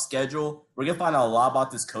really tough schedule. We're going to find out a lot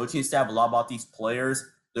about this coaching staff, a lot about these players.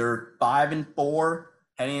 They're 5-4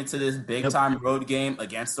 heading into this big-time road game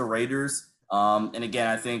against the Raiders. And, again,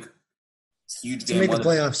 I think it's a huge game. To make the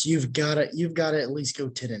playoffs, you've got to at least go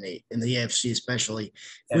 10-8 in the AFC especially,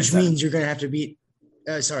 which means you're going to have to beat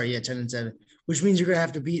 10-7, which means you're going to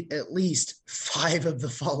have to beat at least 5 of the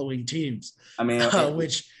following teams.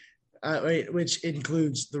 Which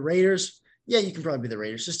includes the Raiders. Yeah, you can probably be the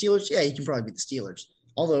Raiders. The Steelers. Yeah, you can probably be the Steelers.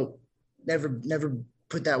 Although never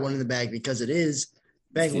put that one in the bag because it is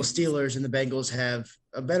Bengals Steelers, and the Bengals have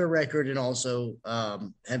a better record and also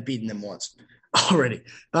have beaten them once already.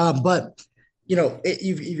 But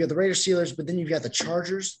you've got the Raiders, Steelers, but then you've got the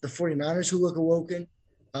Chargers, the 49ers who look awoken,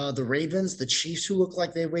 the Ravens, the Chiefs who look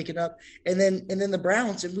like they're waking up, and then the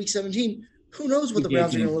Browns in Week 17. Who knows what the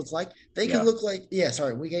Browns are going to look like? They could look like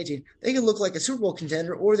Week 18. They could look like a Super Bowl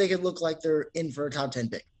contender, or they could look like they're in for a top 10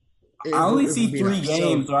 pick. I only see 3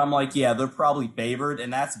 games where I'm like, yeah, they're probably favored,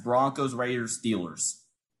 and that's Broncos, Raiders, Steelers.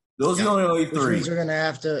 Those are the only 3. They're going to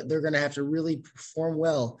have to really perform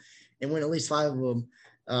well and win at least 5 of them.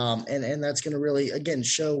 And that's going to really, again,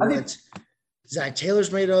 show what Zach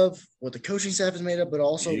Taylor's made of, what the coaching staff is made of, but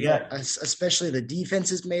also especially the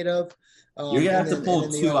defense is made of. You're going to have to pull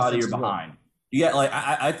 2 out of your behind. You got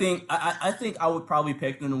I think I would probably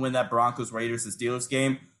pick them to win that Broncos, Raiders, and Steelers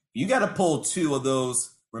game. You got to pull 2 of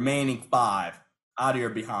those remaining 5 out of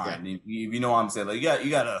your behind. Yeah. You know what I'm saying? You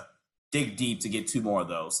got to dig deep to get 2 more of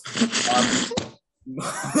those.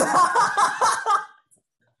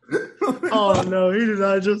 Oh no, he did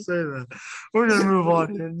not just say that. We're gonna move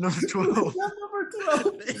on to number 12. Number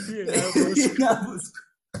 12.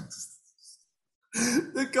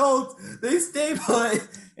 The Colts, they stay put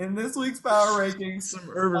in this week's power rankings. Some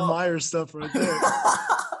Urban Meyer stuff right there.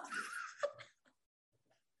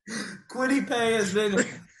 Kwity Paye has been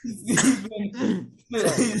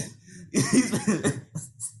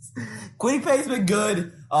Kwity Paye's been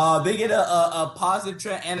good. They get a positive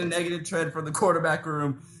trend and a negative trend from the quarterback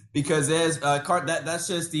room because there's that's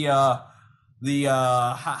just the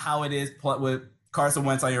how it is with Carson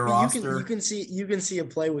Wentz on your roster. You can see a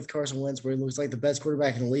play with Carson Wentz where he looks like the best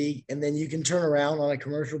quarterback in the league, and then you can turn around on a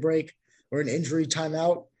commercial break or an injury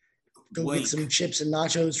timeout, get some chips and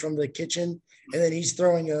nachos from the kitchen, and then he's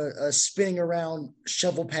throwing a spinning around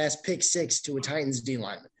shovel pass pick 6 to a Titans D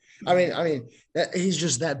lineman. I mean that he's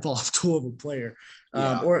just that volatile of a player.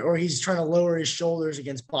 Or he's trying to lower his shoulders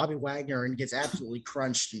against Bobby Wagner and gets absolutely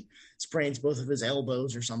crunched and sprains both of his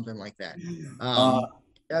elbows or something like that.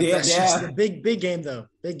 That's just a big game though.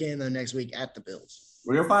 Big game though next week at the Bills.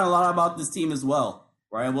 We're gonna find a lot about this team as well,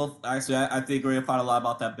 right? Well, actually, I think we're gonna find a lot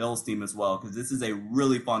about that Bills team as well because this is a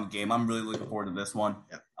really fun game. I'm really looking forward to this one.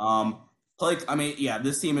 Yeah.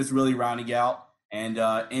 This team is really rounding out. And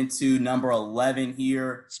into number 11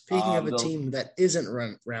 here. Speaking of a team that isn't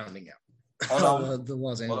rounding out. Hold on. The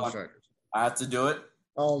Los Angeles Chargers. I have to do it.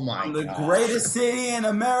 Oh, my God. The greatest city in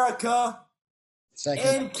America.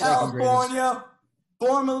 In California.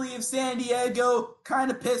 Formerly of San Diego.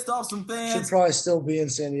 Kind of pissed off some fans. Should probably still be in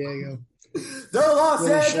San Diego. The Los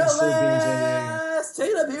Angeles.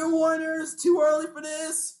 Take it up here, Warriors. Too early for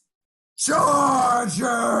this.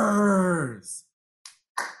 Chargers.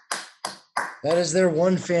 That is their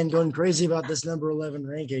one fan going crazy about this number 11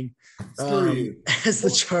 ranking. As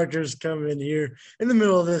the Chargers come in here in the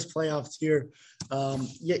middle of this playoff tier,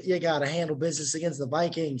 you got to handle business against the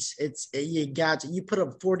Vikings. You put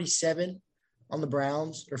up 47 on the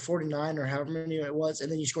Browns or 49 or however many it was,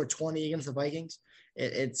 and then you score 20 against the Vikings.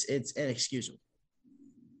 It's inexcusable.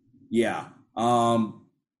 Yeah.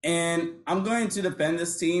 And I'm going to defend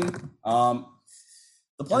this team. The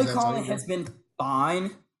play calling has been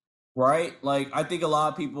fine. Right? I think a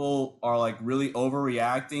lot of people are, really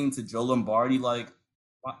overreacting to Joe Lombardi.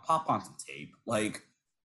 pop on some tape. Like,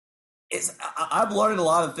 I've learned a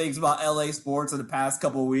lot of things about LA sports in the past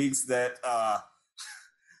couple of weeks that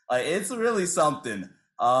like it's really something.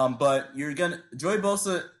 But you're gonna Joey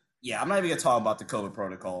Bosa. Yeah, I'm not even gonna talk about the COVID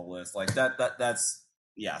protocol list. Like that's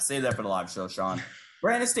yeah. Save that for the live show, Sean.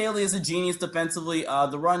 Brandon Staley is a genius defensively.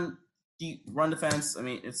 The run defense. I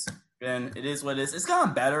mean, it is what it is. It's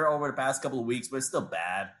gotten better over the past couple of weeks, but it's still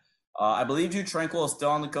bad. I believe Drew Tranquil is still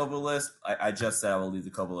on the COVID list. I just said I will leave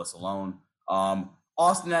the COVID list alone.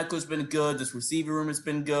 Austin Eckler's been good. This receiver room has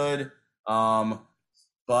been good.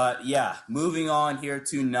 But yeah, moving on here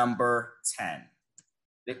to number 10.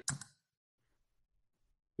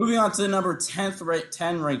 Moving on to the number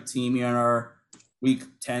 10 ranked team here in our week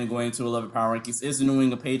 10 going into 11 power rankings is the New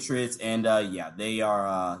England Patriots. And yeah,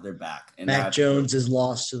 they're back. And Mac Jones is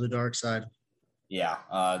lost to the dark side. Yeah,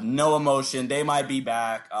 no emotion. They might be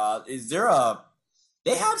back.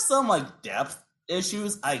 They have some like depth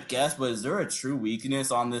issues, I guess, but is there a true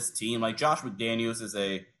weakness on this team? Like Josh McDaniels is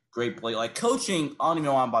a great player. Like coaching, I don't even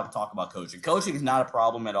know why I'm about to talk about coaching. Coaching is not a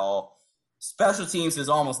problem at all. Special teams is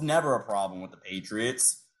almost never a problem with the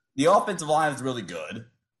Patriots. The offensive line is really good.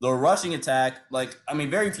 The rushing attack,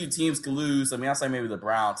 very few teams can lose. I mean, outside maybe the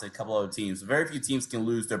Browns and a couple other teams, very few teams can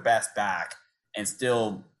lose their best back and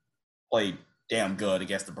still play damn good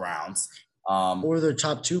against the Browns. Or their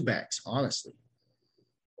top two backs, honestly.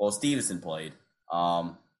 Well, Stevenson played.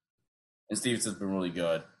 And Stevenson's been really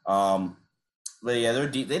good. But yeah, they're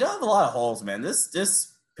deep. They don't have a lot of holes, man.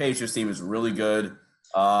 This Patriots team is really good.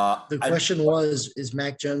 The question was, is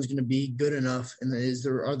Mac Jones going to be good enough? And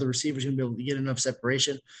are the receivers going to be able to get enough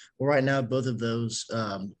separation? Well, right now, both of those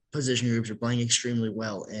position groups are playing extremely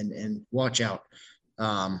well. And watch out.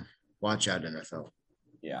 Watch out, NFL.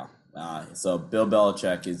 Yeah. So Bill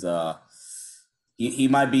Belichick is he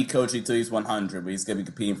might be coaching till he's 100, but he's going to be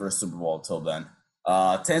competing for a Super Bowl until then.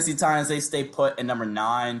 Tennessee Titans, they stay put at number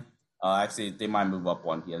 9. Actually, they might move up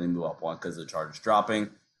one. Yeah, they move up one because the Chargers dropping.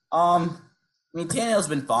 I mean, Tannehill's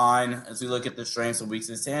been fine as we look at the strengths and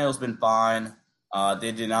weaknesses. Tannehill's been fine.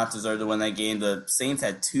 They did not deserve to win that game. The Saints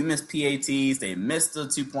had 2 missed PATs. They missed the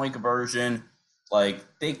 2-point conversion. Like,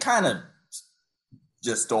 they kind of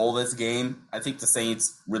just stole this game. I think the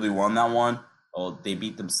Saints really won that one. Oh, they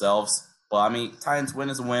beat themselves. But, I mean, Titans win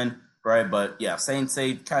is a win, right? But, yeah, Saints,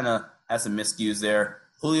 they kind of had some miscues there.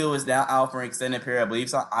 Julio is now out for an extended period. I believe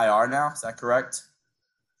he's on IR now. Is that correct?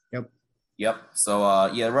 Yep. So,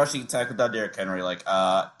 yeah, rushing attack without Derrick Henry,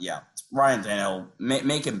 yeah, Ryan Tannehill,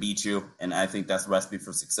 make him beat you, and I think that's the recipe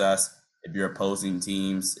for success if you're opposing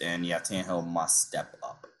teams, and, yeah, Tannehill must step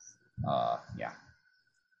up. Yeah.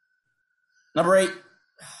 Number 8.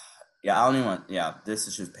 Yeah, I don't even want – yeah, this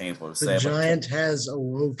is just painful to say. The Giant has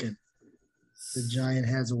awoken. The Giant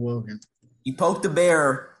has awoken. You poke the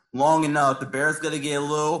bear long enough, the bear's going to get a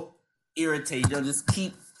little irritated. You'll just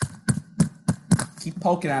keep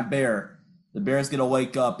poking that bear. The Bear's going to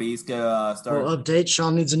wake up. He's going to start. Well, update.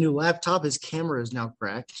 Sean needs a new laptop. His camera is now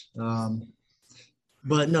cracked.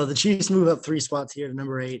 But no, the Chiefs move up 3 spots here to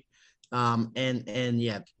number 8. And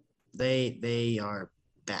yeah, they are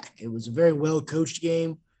back. It was a very well-coached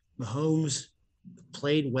game. Mahomes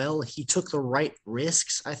played well. He took the right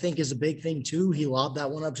risks, I think, is a big thing too. He lobbed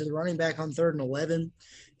that one up to the running back on 3rd and 11.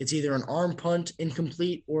 It's either an arm punt,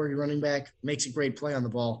 incomplete, or your running back makes a great play on the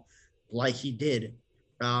ball like he did.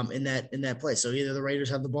 In that play. So either the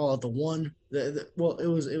Raiders have the ball at the 1, it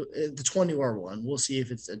was the 20-yard one. We'll see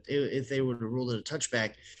if they would have ruled it a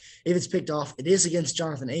touchback. If it's picked off, it is against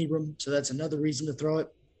Jonathan Abram, so that's another reason to throw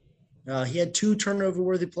it. He had 2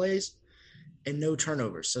 turnover-worthy plays and no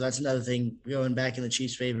turnovers. So that's another thing going back in the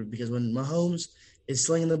Chiefs' favor, because when Mahomes is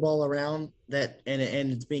slinging the ball around and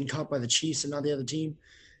it's being caught by the Chiefs and not the other team,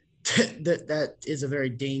 that is a very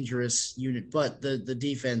dangerous unit. But the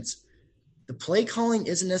defense. The play calling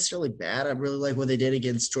isn't necessarily bad. I really like what they did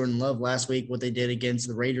against Jordan Love last week, what they did against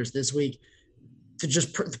the Raiders this week.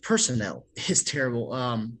 The personnel is terrible.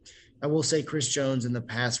 I will say Chris Jones in the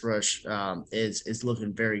pass rush is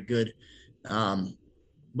looking very good.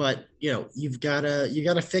 But you've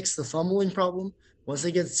gotta fix the fumbling problem. Once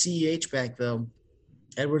they get CEH back though,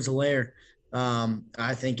 Edwards-Helaire,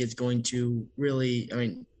 I think it's going to really. I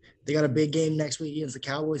mean, they got a big game next week against the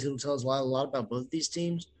Cowboys. It'll tell us a lot about both these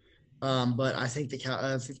teams. But I think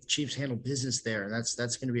the Chiefs handle business there, and that's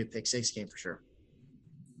going to be a pick 6 game for sure.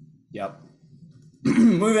 Yep.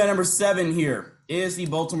 Moving on, number 7 here is the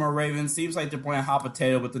Baltimore Ravens. Seems like they're playing hot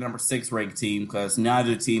potato with the number 6 ranked team, because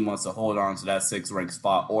neither team wants to hold on to that 6 ranked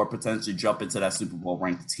spot or potentially jump into that Super Bowl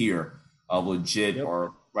ranked tier of legit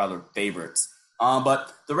or rather favorites.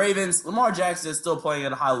 But the Ravens, Lamar Jackson is still playing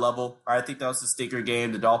at a high level. I think that was a stinker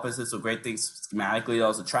game. The Dolphins did some great things schematically. That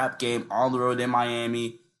was a trap game on the road in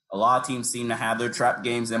Miami. A lot of teams seem to have their trap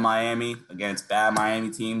games in Miami against bad Miami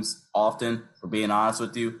teams often, for being honest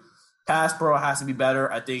with you. Pass pro has to be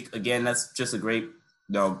better. I think, again, that's just a great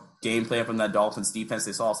game plan from that Dolphins defense.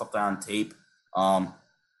 They saw something on tape.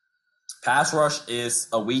 Pass rush is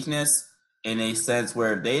a weakness in a sense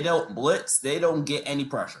where they don't blitz, they don't get any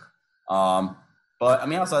pressure. But, I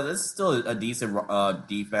mean, also, this is still a decent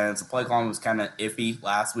defense. The play calling was kind of iffy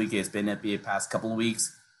last week. It's been iffy the past couple of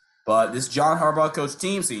weeks. But this John Harbaugh coach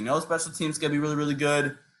team, so special teams going to be really, really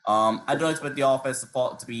good. I don't expect the offense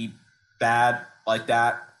to be bad like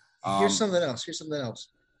that. Here's something else.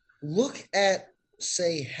 Look at,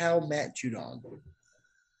 say, how Matt Judon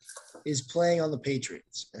is playing on the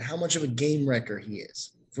Patriots and how much of a game wrecker he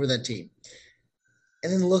is for that team.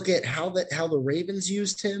 And then look at how the Ravens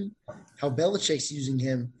used him, how Belichick's using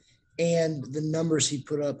him, and the numbers he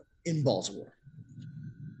put up in Baltimore.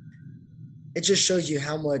 It just shows you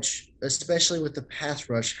how much, especially with the pass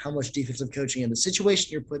rush, how much defensive coaching and the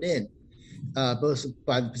situation you're put in, both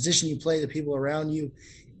by the position you play, the people around you,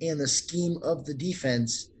 and the scheme of the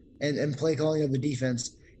defense and play calling of the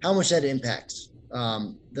defense, how much that impacts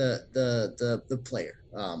the player.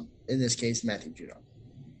 In this case, Matthew Judon.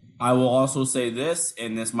 I will also say this,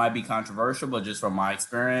 and this might be controversial, but just from my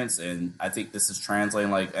experience, and I think this is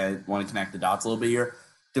translating, like I want to connect the dots a little bit here.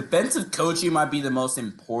 Defensive coaching might be the most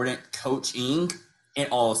important coaching in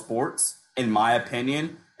all sports, in my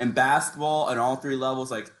opinion. In basketball, at all three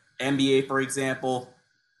levels, like NBA, for example,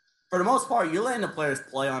 for the most part, you're letting the players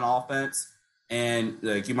play on offense, and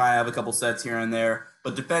like you might have a couple sets here and there,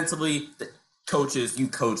 but defensively, the coaches, you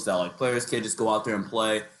coach that. Like players can't just go out there and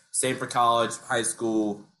play. Same for college, high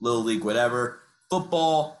school, little league, whatever.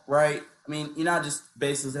 Football, right? I mean, you're not just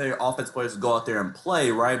basically saying your offense players to go out there and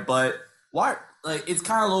play, right? But why? Like, it's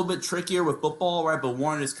kind of a little bit trickier with football, right? But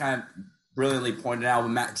Warren just kind of brilliantly pointed out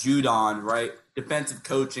with Matt Judon, right? Defensive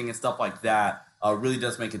coaching and stuff like that really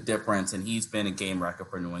does make a difference, and he's been a game wrecker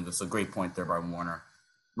for New England. So great point there by Warner.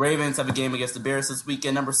 Ravens have a game against the Bears this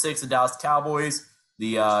weekend. Number 6, the Dallas Cowboys,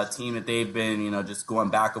 the team that they've been, just going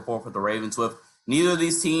back and forth with the Ravens with. Neither of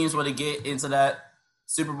these teams want to get into that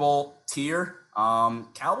Super Bowl tier.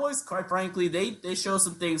 Cowboys, quite frankly, they showed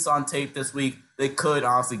some things on tape this week. They could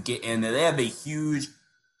honestly get in there. They have a huge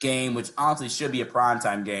game, which honestly should be a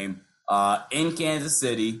primetime game, in Kansas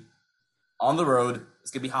City on the road. It's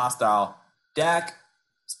going to be hostile. Dak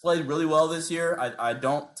has played really well this year. I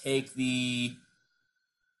don't take the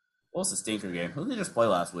 – what was the stinker game? Who did they just play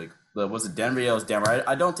last week? Was it Denver? Yeah, it was Denver.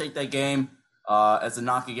 I don't take that game as a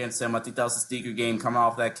knock against him. I think that was a stinker game coming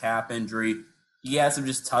off that calf injury. He had some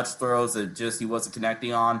just touch throws that he wasn't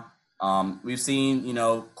connecting on. We've seen,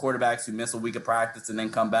 quarterbacks who miss a week of practice and then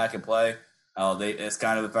come back and play. It's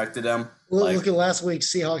kind of affected them. Well, look at last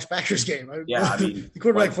week's Seahawks-Packers game. Yeah, the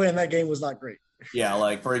quarterback playing that game was not great.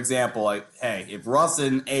 Yeah, for example, hey, if Russ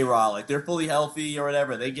and A-Rod, they're fully healthy or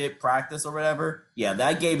whatever, they get practice or whatever, yeah,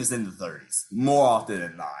 that game is in the 30s more often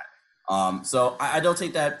than not. So I don't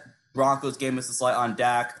take that Broncos game as a slight on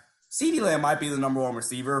Dak. CeeDee Lamb might be the number one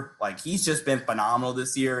receiver. He's just been phenomenal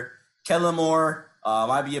this year. Kellen Moore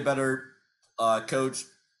might be a better coach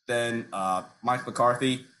than Mike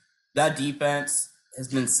McCarthy. That defense has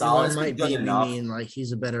been solid. Might be mean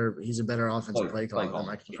he's a better offensive play caller than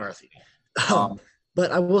Mike McCarthy.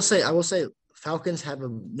 But I will say Falcons have a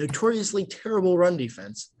notoriously terrible run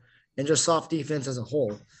defense and just soft defense as a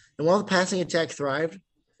whole. And while the passing attack thrived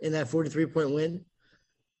in that 43-point win,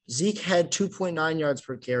 Zeke had 2.9 yards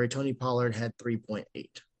per carry. Tony Pollard had 3.8.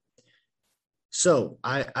 So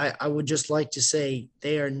I would just like to say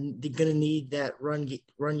they're going to need that run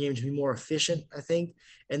game to be more efficient, I think.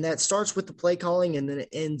 And that starts with the play calling, and then it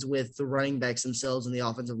ends with the running backs themselves and the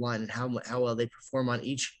offensive line and how well they perform on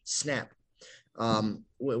each snap,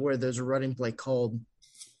 where there's a running play called.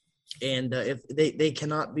 And if they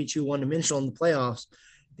cannot be too one-dimensional in the playoffs,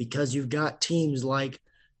 because you've got teams like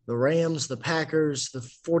the Rams, the Packers, the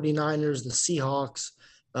 49ers, the Seahawks,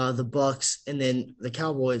 the Bucks, and then the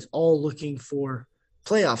Cowboys, all looking for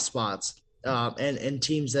playoff spots, and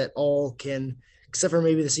teams that all can, except for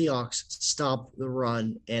maybe the Seahawks, stop the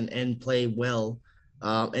run and play well,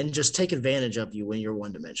 and just take advantage of you when you're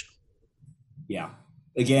one-dimensional. Yeah.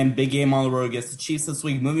 Again, big game on the road against the Chiefs this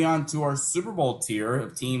week. Moving on to our Super Bowl tier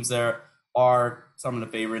of teams that are some of the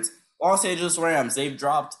favorites. Los Angeles Rams, they've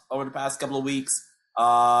dropped over the past couple of weeks.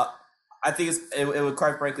 I think it would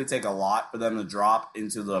quite frankly take a lot for them to drop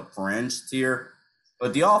into the fringe tier.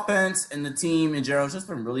 But the offense and the team in general has just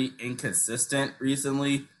been really inconsistent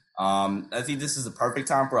recently. I think this is the perfect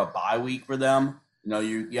time for a bye week for them.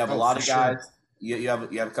 You have a Oh, lot for of guys. sure. You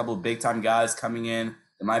have a couple of big time guys coming in.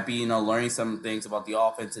 They might be learning some things about the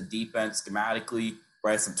offense and defense schematically,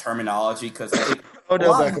 right? Some terminology because I think a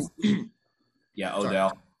Odell lot of Beckham. these, yeah, Sorry.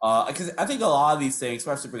 Odell. Because I think a lot of these things,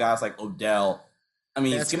 especially for guys like Odell, I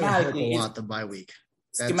mean, That's going to help a schematically, lot the bye week.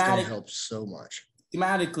 That's going to schematic help so much.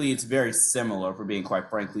 schematically, it's very similar. For being quite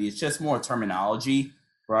frankly, it's just more terminology,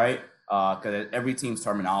 right? Because every team's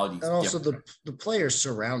terminology is And also different. the players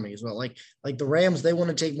surrounding as well. Like the Rams, they want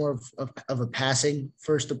to take more of a passing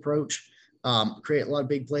first approach, create a lot of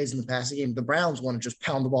big plays in the passing game. The Browns want to just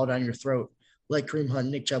pound the ball down your throat, let Kareem Hunt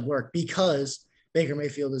and Nick Chubb work because Baker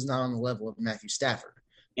Mayfield is not on the level of Matthew Stafford.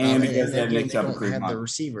 And And because they have again, Nick they Chubb and don't Kareem have the Hunt.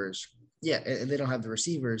 receivers. Yeah, and they don't have the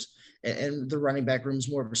receivers, and the running back room is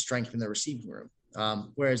more of a strength in the receiving room.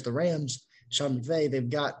 Whereas the Rams, Sean McVay, they've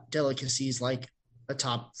got delicacies like a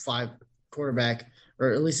top 5 quarterback,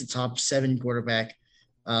 or at least a top 7 quarterback,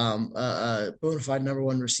 a bona fide number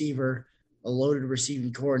 1 receiver, a loaded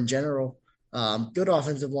receiving core in general, good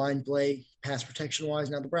offensive line play, pass protection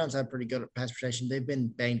wise. Now the Browns have pretty good pass protection. They've been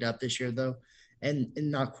banged up this year though, and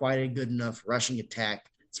not quite a good enough rushing attack,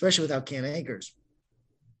 especially without Cam Akers.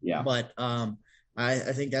 Yeah. But I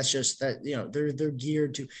think that's just that they're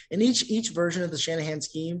geared to, and each version of the Shanahan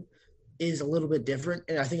scheme is a little bit different,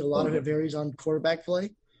 and I think a lot of it varies on quarterback play.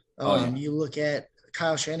 Oh yeah. You look at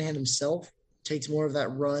Kyle Shanahan himself takes more of that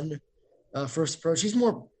run first approach. He's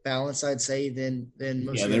more balanced, I'd say, than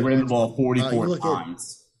most Yeah, of the they other ran the ones. ball You 44 look at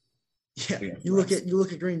times. you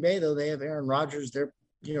look at Green Bay though. They have Aaron Rodgers. They're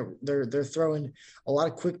throwing a lot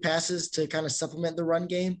of quick passes to kind of supplement the run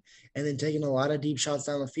game, and then taking a lot of deep shots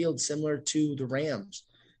down the field, similar to the Rams.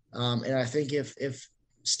 And I think if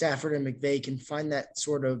Stafford and McVay can find that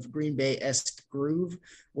sort of Green Bay-esque groove,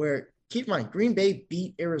 where keep in mind Green Bay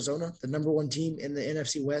beat Arizona, the number 1 team in the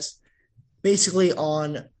NFC West, basically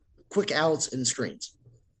on quick outs and screens.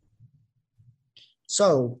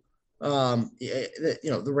 So,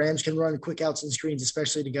 the Rams can run quick outs and screens,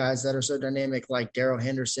 especially to guys that are so dynamic like Darrell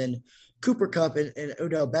Henderson, Cooper Kupp, and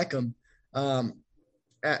Odell Beckham.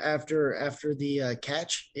 After the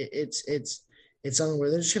catch, it's something where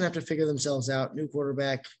they're just gonna have to figure themselves out. New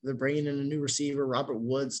quarterback, they're bringing in a new receiver, Robert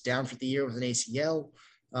Woods, down for the year with an ACL.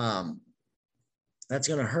 That's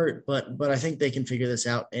gonna hurt, but I think they can figure this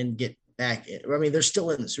out and get back. I mean, they're still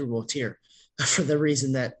in the Super Bowl tier for the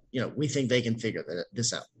reason that we think they can figure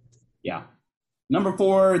this out. Yeah. Number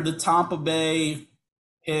 4, the Tampa Bay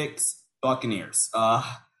Hicks Buccaneers.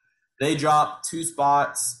 They dropped 2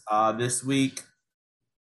 spots this week.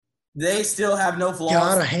 They still have no flaws.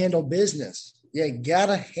 Gotta handle business. Yeah,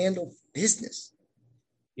 gotta handle business.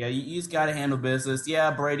 Yeah, you just gotta handle business. Yeah,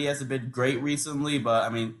 Brady hasn't been great recently, but I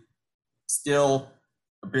mean, still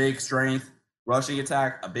a big strength. Rushing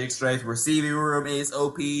attack, a big strength. Receiving room is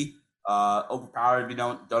OP. Overpowered if you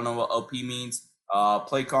don't know what OP means.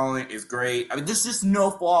 Play calling is great. I mean, there's just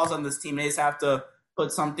no flaws on this team. They just have to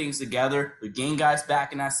put some things together. The game guys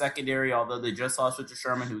back in that secondary, although they just lost Richard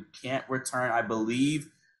Sherman, who can't return, I believe.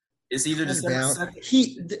 It's either December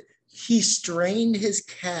 2nd. He strained his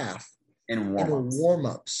calf in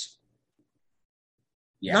warm-ups.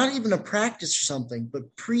 Yeah. Not even a practice or something,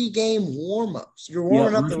 but pre-game warm-ups. You're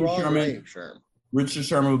warming up the wrong way, Sherman. Richard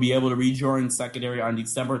Sherman will be able to rejoin secondary on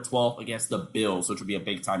December 12th against the Bills, which will be a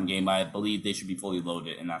big-time game. I believe they should be fully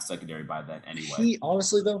loaded in that secondary by then anyway.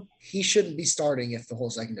 Honestly, though, he shouldn't be starting if the whole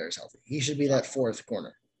secondary is healthy. He should be that 4th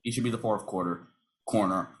corner. He should be the 4th corner.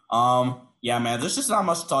 Yeah, man, there's just not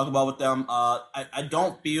much to talk about with them. I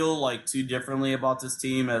don't feel like too differently about this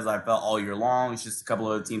team as I felt all year long. It's just a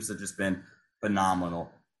couple of other teams that have just been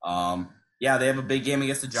phenomenal. Yeah, they have a big game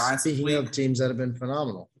against the Giants. Speaking of teams that have been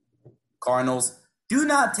phenomenal, Cardinals. Do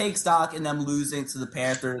not take stock in them losing to the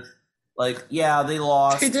Panthers. Like, yeah, they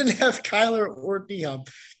lost. They didn't have Kyler or Dion.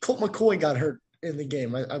 Colt McCoy got hurt in the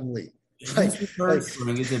game, I believe. Is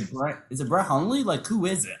it Brett Hundley? Like, who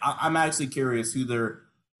is it? I'm actually curious who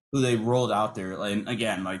they rolled out there. And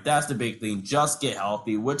again, like, that's the big thing. Just get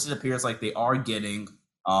healthy, which it appears like they are getting.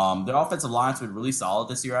 Their offensive line's been really solid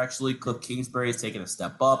this year. Actually, Cliff Kingsbury has taken a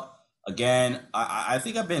step up. Again, I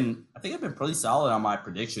think I've been pretty solid on my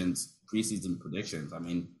preseason predictions. I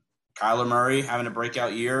mean, Kyler Murray having a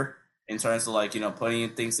breakout year in terms of putting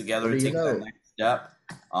things together and taking that next step.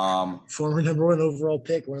 Former number 1 overall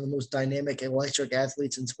pick, one of the most dynamic, electric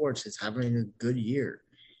athletes in sports, is having a good year.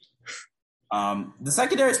 The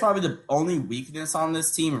secondary is probably the only weakness on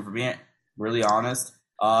this team, if we're being really honest.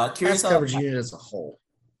 Curious coverage unit as a whole.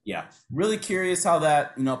 Yeah, really curious how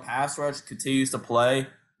that pass rush continues to play.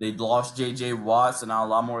 They lost J.J. Watt, so now a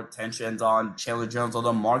lot more attention's on Chandler Jones,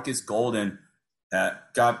 although Marcus Golden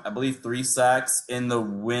got, I believe, 3 sacks in the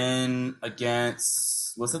win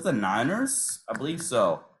against, was it the Niners? I believe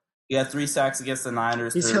so. He had 3 sacks against the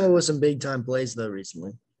Niners. He's coming with some big time plays though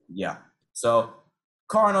recently. Yeah. So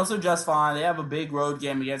Cardinals are just fine. They have a big road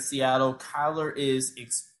game against Seattle. Kyler is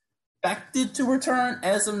expected to return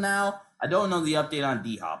as of now. I don't know the update on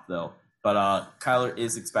D-Hop though, but Kyler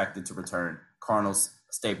is expected to return. Cardinals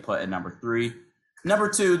stay put at number 3. Number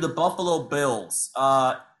 2, the Buffalo Bills.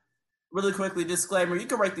 Really quickly, disclaimer: you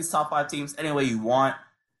can rank these top 5 teams any way you want.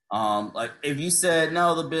 Like if you said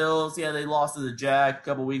no, the Bills, yeah, they lost to the Jag a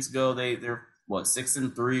couple weeks ago. They're what,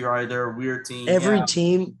 6-3, right? They're a weird team. Every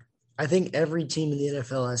team, I think every team in the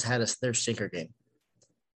NFL has had their stinker game.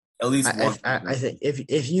 At least one. I think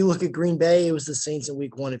if you look at Green Bay, it was the Saints in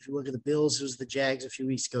week 1. If you look at the Bills, it was the Jags a few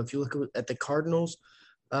weeks ago. If you look at the Cardinals,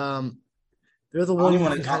 they're the one who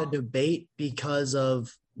can kind of debate because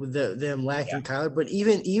of them lacking Kyler. But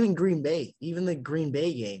even Green Bay, even the Green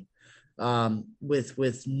Bay game,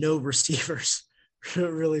 with no receivers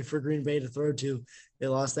really for Green Bay to throw to, they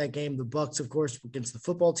lost that game. The Bucs, of course, against the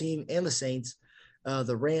football team and the Saints,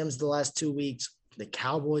 the Rams the last 2 weeks, the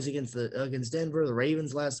Cowboys against Denver, the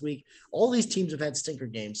Ravens last week. All these teams have had stinker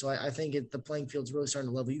games. So I think the playing field's really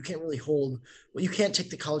starting to level. You can't really you can't take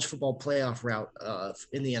the college football playoff route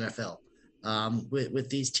in the NFL with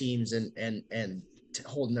these teams and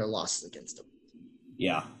holding their losses against them.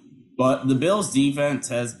 Yeah. But the Bills defense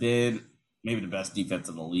has been maybe the best defense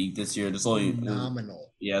in the league this year. It's only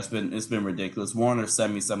phenomenal. Yeah, it's been ridiculous. Warner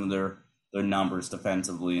sent me some of their numbers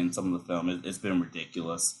defensively and some of the film. It's been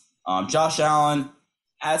ridiculous. Josh Allen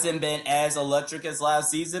hasn't been as electric as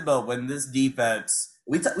last season, but when this defense,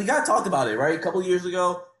 we got to talk about it, right? A couple of years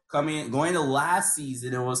ago, going to last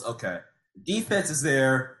season, it was, okay, defense is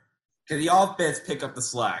there. Can the offense pick up the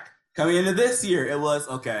slack? Coming into this year, it was,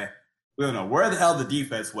 okay, we don't know where the hell the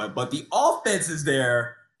defense went, but the offense is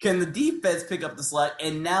there. Can the defense pick up the slack?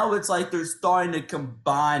 And now it's like they're starting to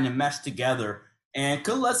combine and mesh together. And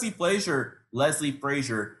could Leslie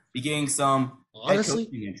Frazier be getting some honestly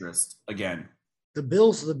interest again? The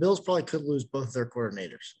Bills probably could lose both their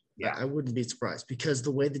coordinators. Yeah, I wouldn't be surprised because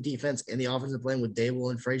the way the defense and the offense are playing with Dable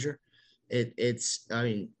and Frazier, it's. I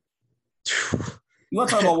mean, you want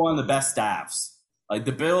to talk about one of the best staffs? Like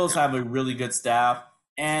the Bills have a really good staff,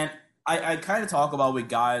 and I kind of talk about with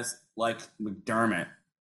guys like McDermott.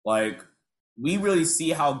 Like we really see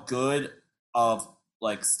how good of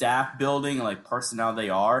like staff building and like personnel they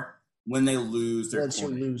are when they lose their once you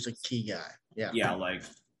lose a key guy. Yeah, like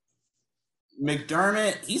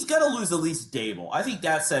McDermott, he's got to lose at least Dable. I think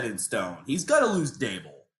that's set in stone. He's got to lose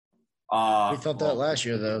Dable. We thought that last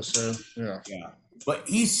year, though, so yeah. But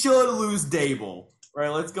he should lose Dable, right?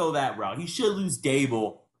 Let's go that route. He should lose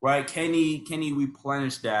Dable, right? Can he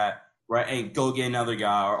replenish that, right, and go get another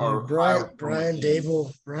guy? Or Brian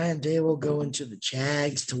Dable going to the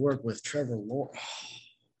Jags to work with Trevor Lawrence.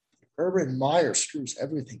 Urban Meyer screws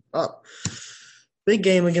everything up. Big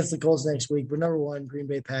game against the Colts next week, but number 1, Green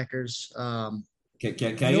Bay Packers. Can I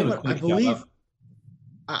give a quick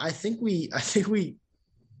I think we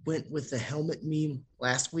went with the helmet meme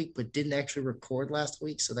last week, but didn't actually record last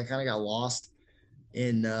week, so that kind of got lost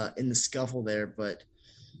in the scuffle there. But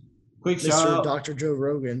quick shout out, Dr. Joe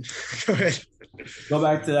Rogan. Go ahead. Go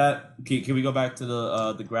back to that. Can we go back to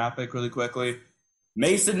the graphic really quickly?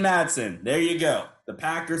 Mason Madsen, there you go. The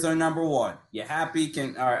Packers are number 1. You happy?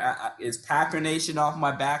 Is Packer Nation off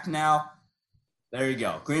my back now? There you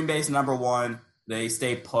go. Green Bay's number 1. They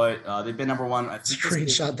stay put. They've been number 1.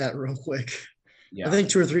 Screenshot that real quick. Yeah. I think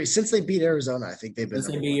 2 or 3 since they beat Arizona. I think they've been.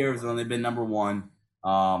 Since they beat Arizona, they've been number 1.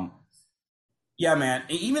 Yeah, man.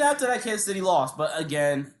 Even after that Kansas City loss, but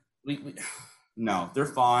again, no, they're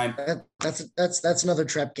fine. That's another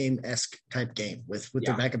trap game-esque type game with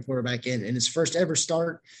their backup quarterback in his first ever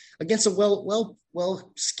start against a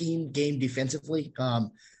well schemed game defensively.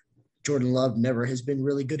 Jordan Love never has been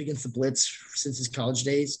really good against the blitz since his college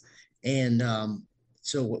days, and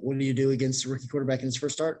so what do you do against a rookie quarterback in his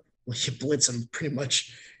first start? Well, you blitz him pretty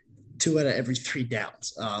much 2 out of every 3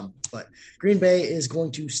 downs. But Green Bay is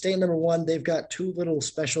going to stay at number 1. They've got 2 little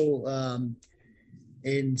special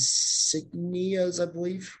insignias, I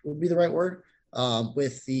believe would be the right word,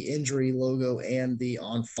 with the injury logo and the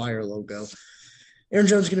on fire logo. Aaron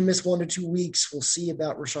Jones is going to miss 1 to 2 weeks. We'll see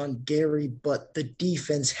about Rashawn Gary, but the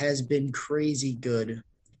defense has been crazy good,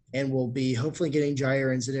 and we'll be hopefully getting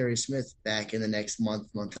Jair and Zadarius Smith back in the next month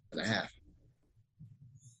and a half.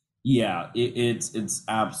 Yeah, it's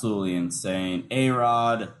absolutely insane.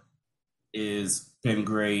 A-Rod is been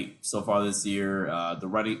great so far this year.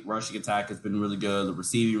 The rushing attack has been really good. The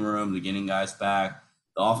receiving room, the getting guys back.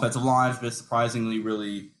 The offensive line has been surprisingly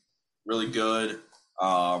really really good.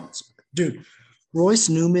 Dude, Royce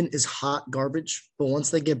Newman is hot garbage, but once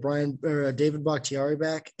they get David Bakhtiari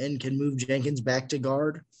back and can move Jenkins back to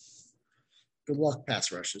guard, good luck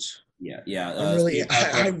pass rushes. Yeah.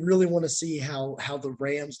 I really want to see how the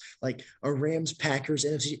Rams, like a Rams Packers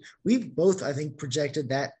NFC. We've both, I think, projected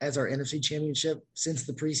that as our NFC championship since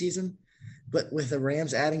the preseason. But with the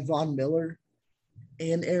Rams adding Von Miller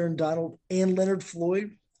and Aaron Donald and Leonard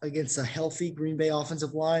Floyd against a healthy Green Bay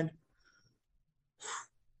offensive line.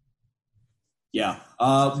 Yeah.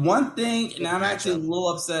 One thing, and I'm actually a little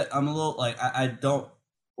upset. I'm a little like I don't.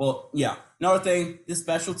 Well, yeah. Another thing, this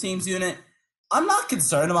special teams unit. I'm not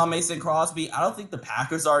concerned about Mason Crosby. I don't think the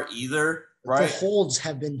Packers are either. Right? The holds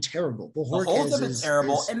have been terrible. The holds have been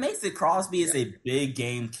terrible. And Mason Crosby is a big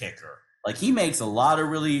game kicker. Like he makes a lot of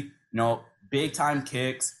really, big time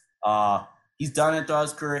kicks. He's done it throughout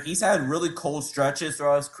his career. He's had really cold stretches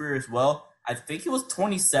throughout his career as well. I think it was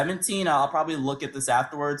 2017. I'll probably look at this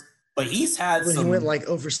afterwards. But he's had when he went like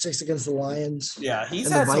over 6 against the Lions. Yeah, he's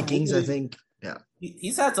had the Vikings, I think. Yeah.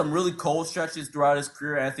 He's had some really cold stretches throughout his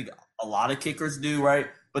career. I think a lot of kickers do, right?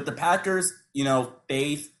 But the Packers,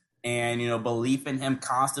 faith and, belief in him,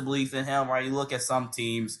 constant belief in him, right? You look at some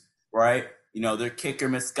teams, right? Their kicker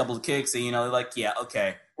missed a couple of kicks and, they're like, yeah,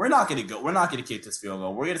 okay, we're not going to kick this field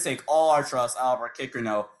goal. We're going to take all our trust out of our kicker.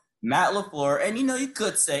 No, Matt LaFleur. And, you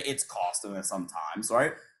could say it's cost them sometimes,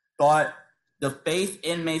 right? But the faith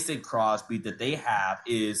in Mason Crosby that they have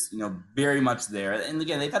is, very much there. And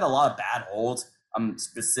again, they've had a lot of bad holds. I'm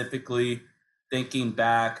specifically thinking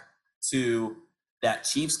back to that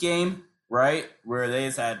Chiefs game, right, where they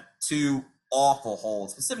just had 2 awful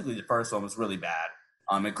holds. Specifically, the first one was really bad.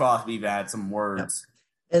 And Crosby had some words.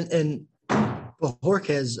 Yep. And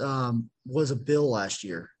Bojorquez was a Bill last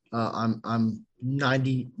year. I'm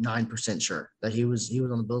 99% sure that he was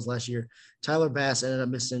on the Bills last year. Tyler Bass ended up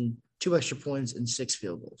missing 2 extra points and 6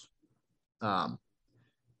 field goals.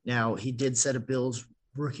 Now he did set a Bills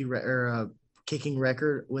rookie kicking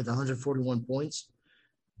record with 141 points,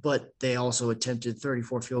 but they also attempted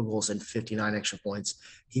 34 field goals and 59 extra points.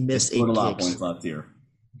 He missed 8 kicks. A lot of points left here.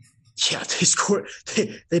 Yeah, they scored.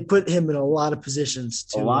 They put him in a lot of positions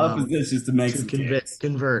to make some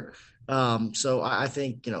convert. So I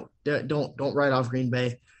think don't write off Green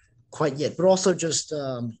Bay quite yet, but also just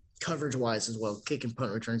coverage wise as well. Kick and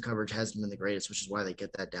punt return coverage hasn't been the greatest, which is why they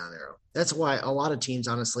get that down arrow. That's why a lot of teams,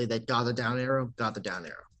 honestly, that got the down arrow.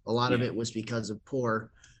 A lot of it was because of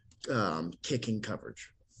poor kicking coverage.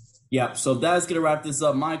 Yeah, so that's going to wrap this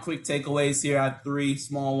up. My quick takeaways here. I have 3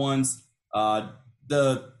 small ones.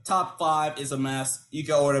 The top 5 is a mess. You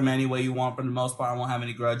can order them any way you want. For the most part, I won't have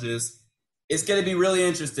any grudges. It's going to be really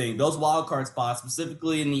interesting. Those wild card spots,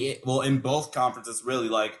 specifically in both conferences, really,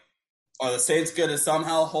 like, are the Saints going to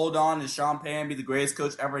somehow hold on to Sean Payton, be the greatest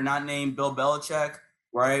coach ever not named Bill Belichick,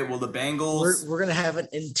 right? Will the Bengals... We're going to have an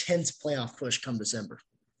intense playoff push come December.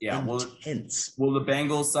 Yeah, intense. Will the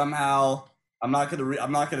Bengals somehow... I'm not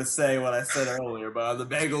gonna say what I said earlier, but are the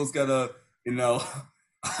Bengals gonna,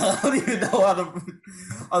 I don't even know how to...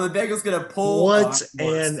 Are the Bengals gonna pull... What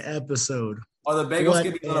an episode. Are the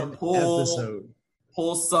Bengals gonna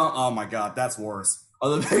pull some... Oh my God, that's worse.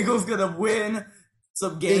 Are the Bengals gonna win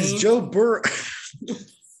some games? Is Joe Burrow...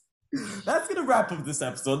 That's gonna wrap up this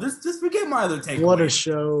episode. Just forget my other takeaway. What a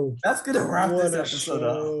show! That's gonna wrap this episode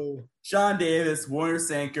up. Sean Davis, Warner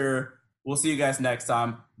Sanker. We'll see you guys next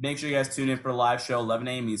time. Make sure you guys tune in for the live show, 11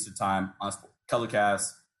 a.m. Eastern Time on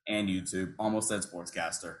Colorcast and YouTube. Almost Said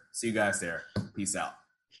Sportscaster. See you guys there. Peace out.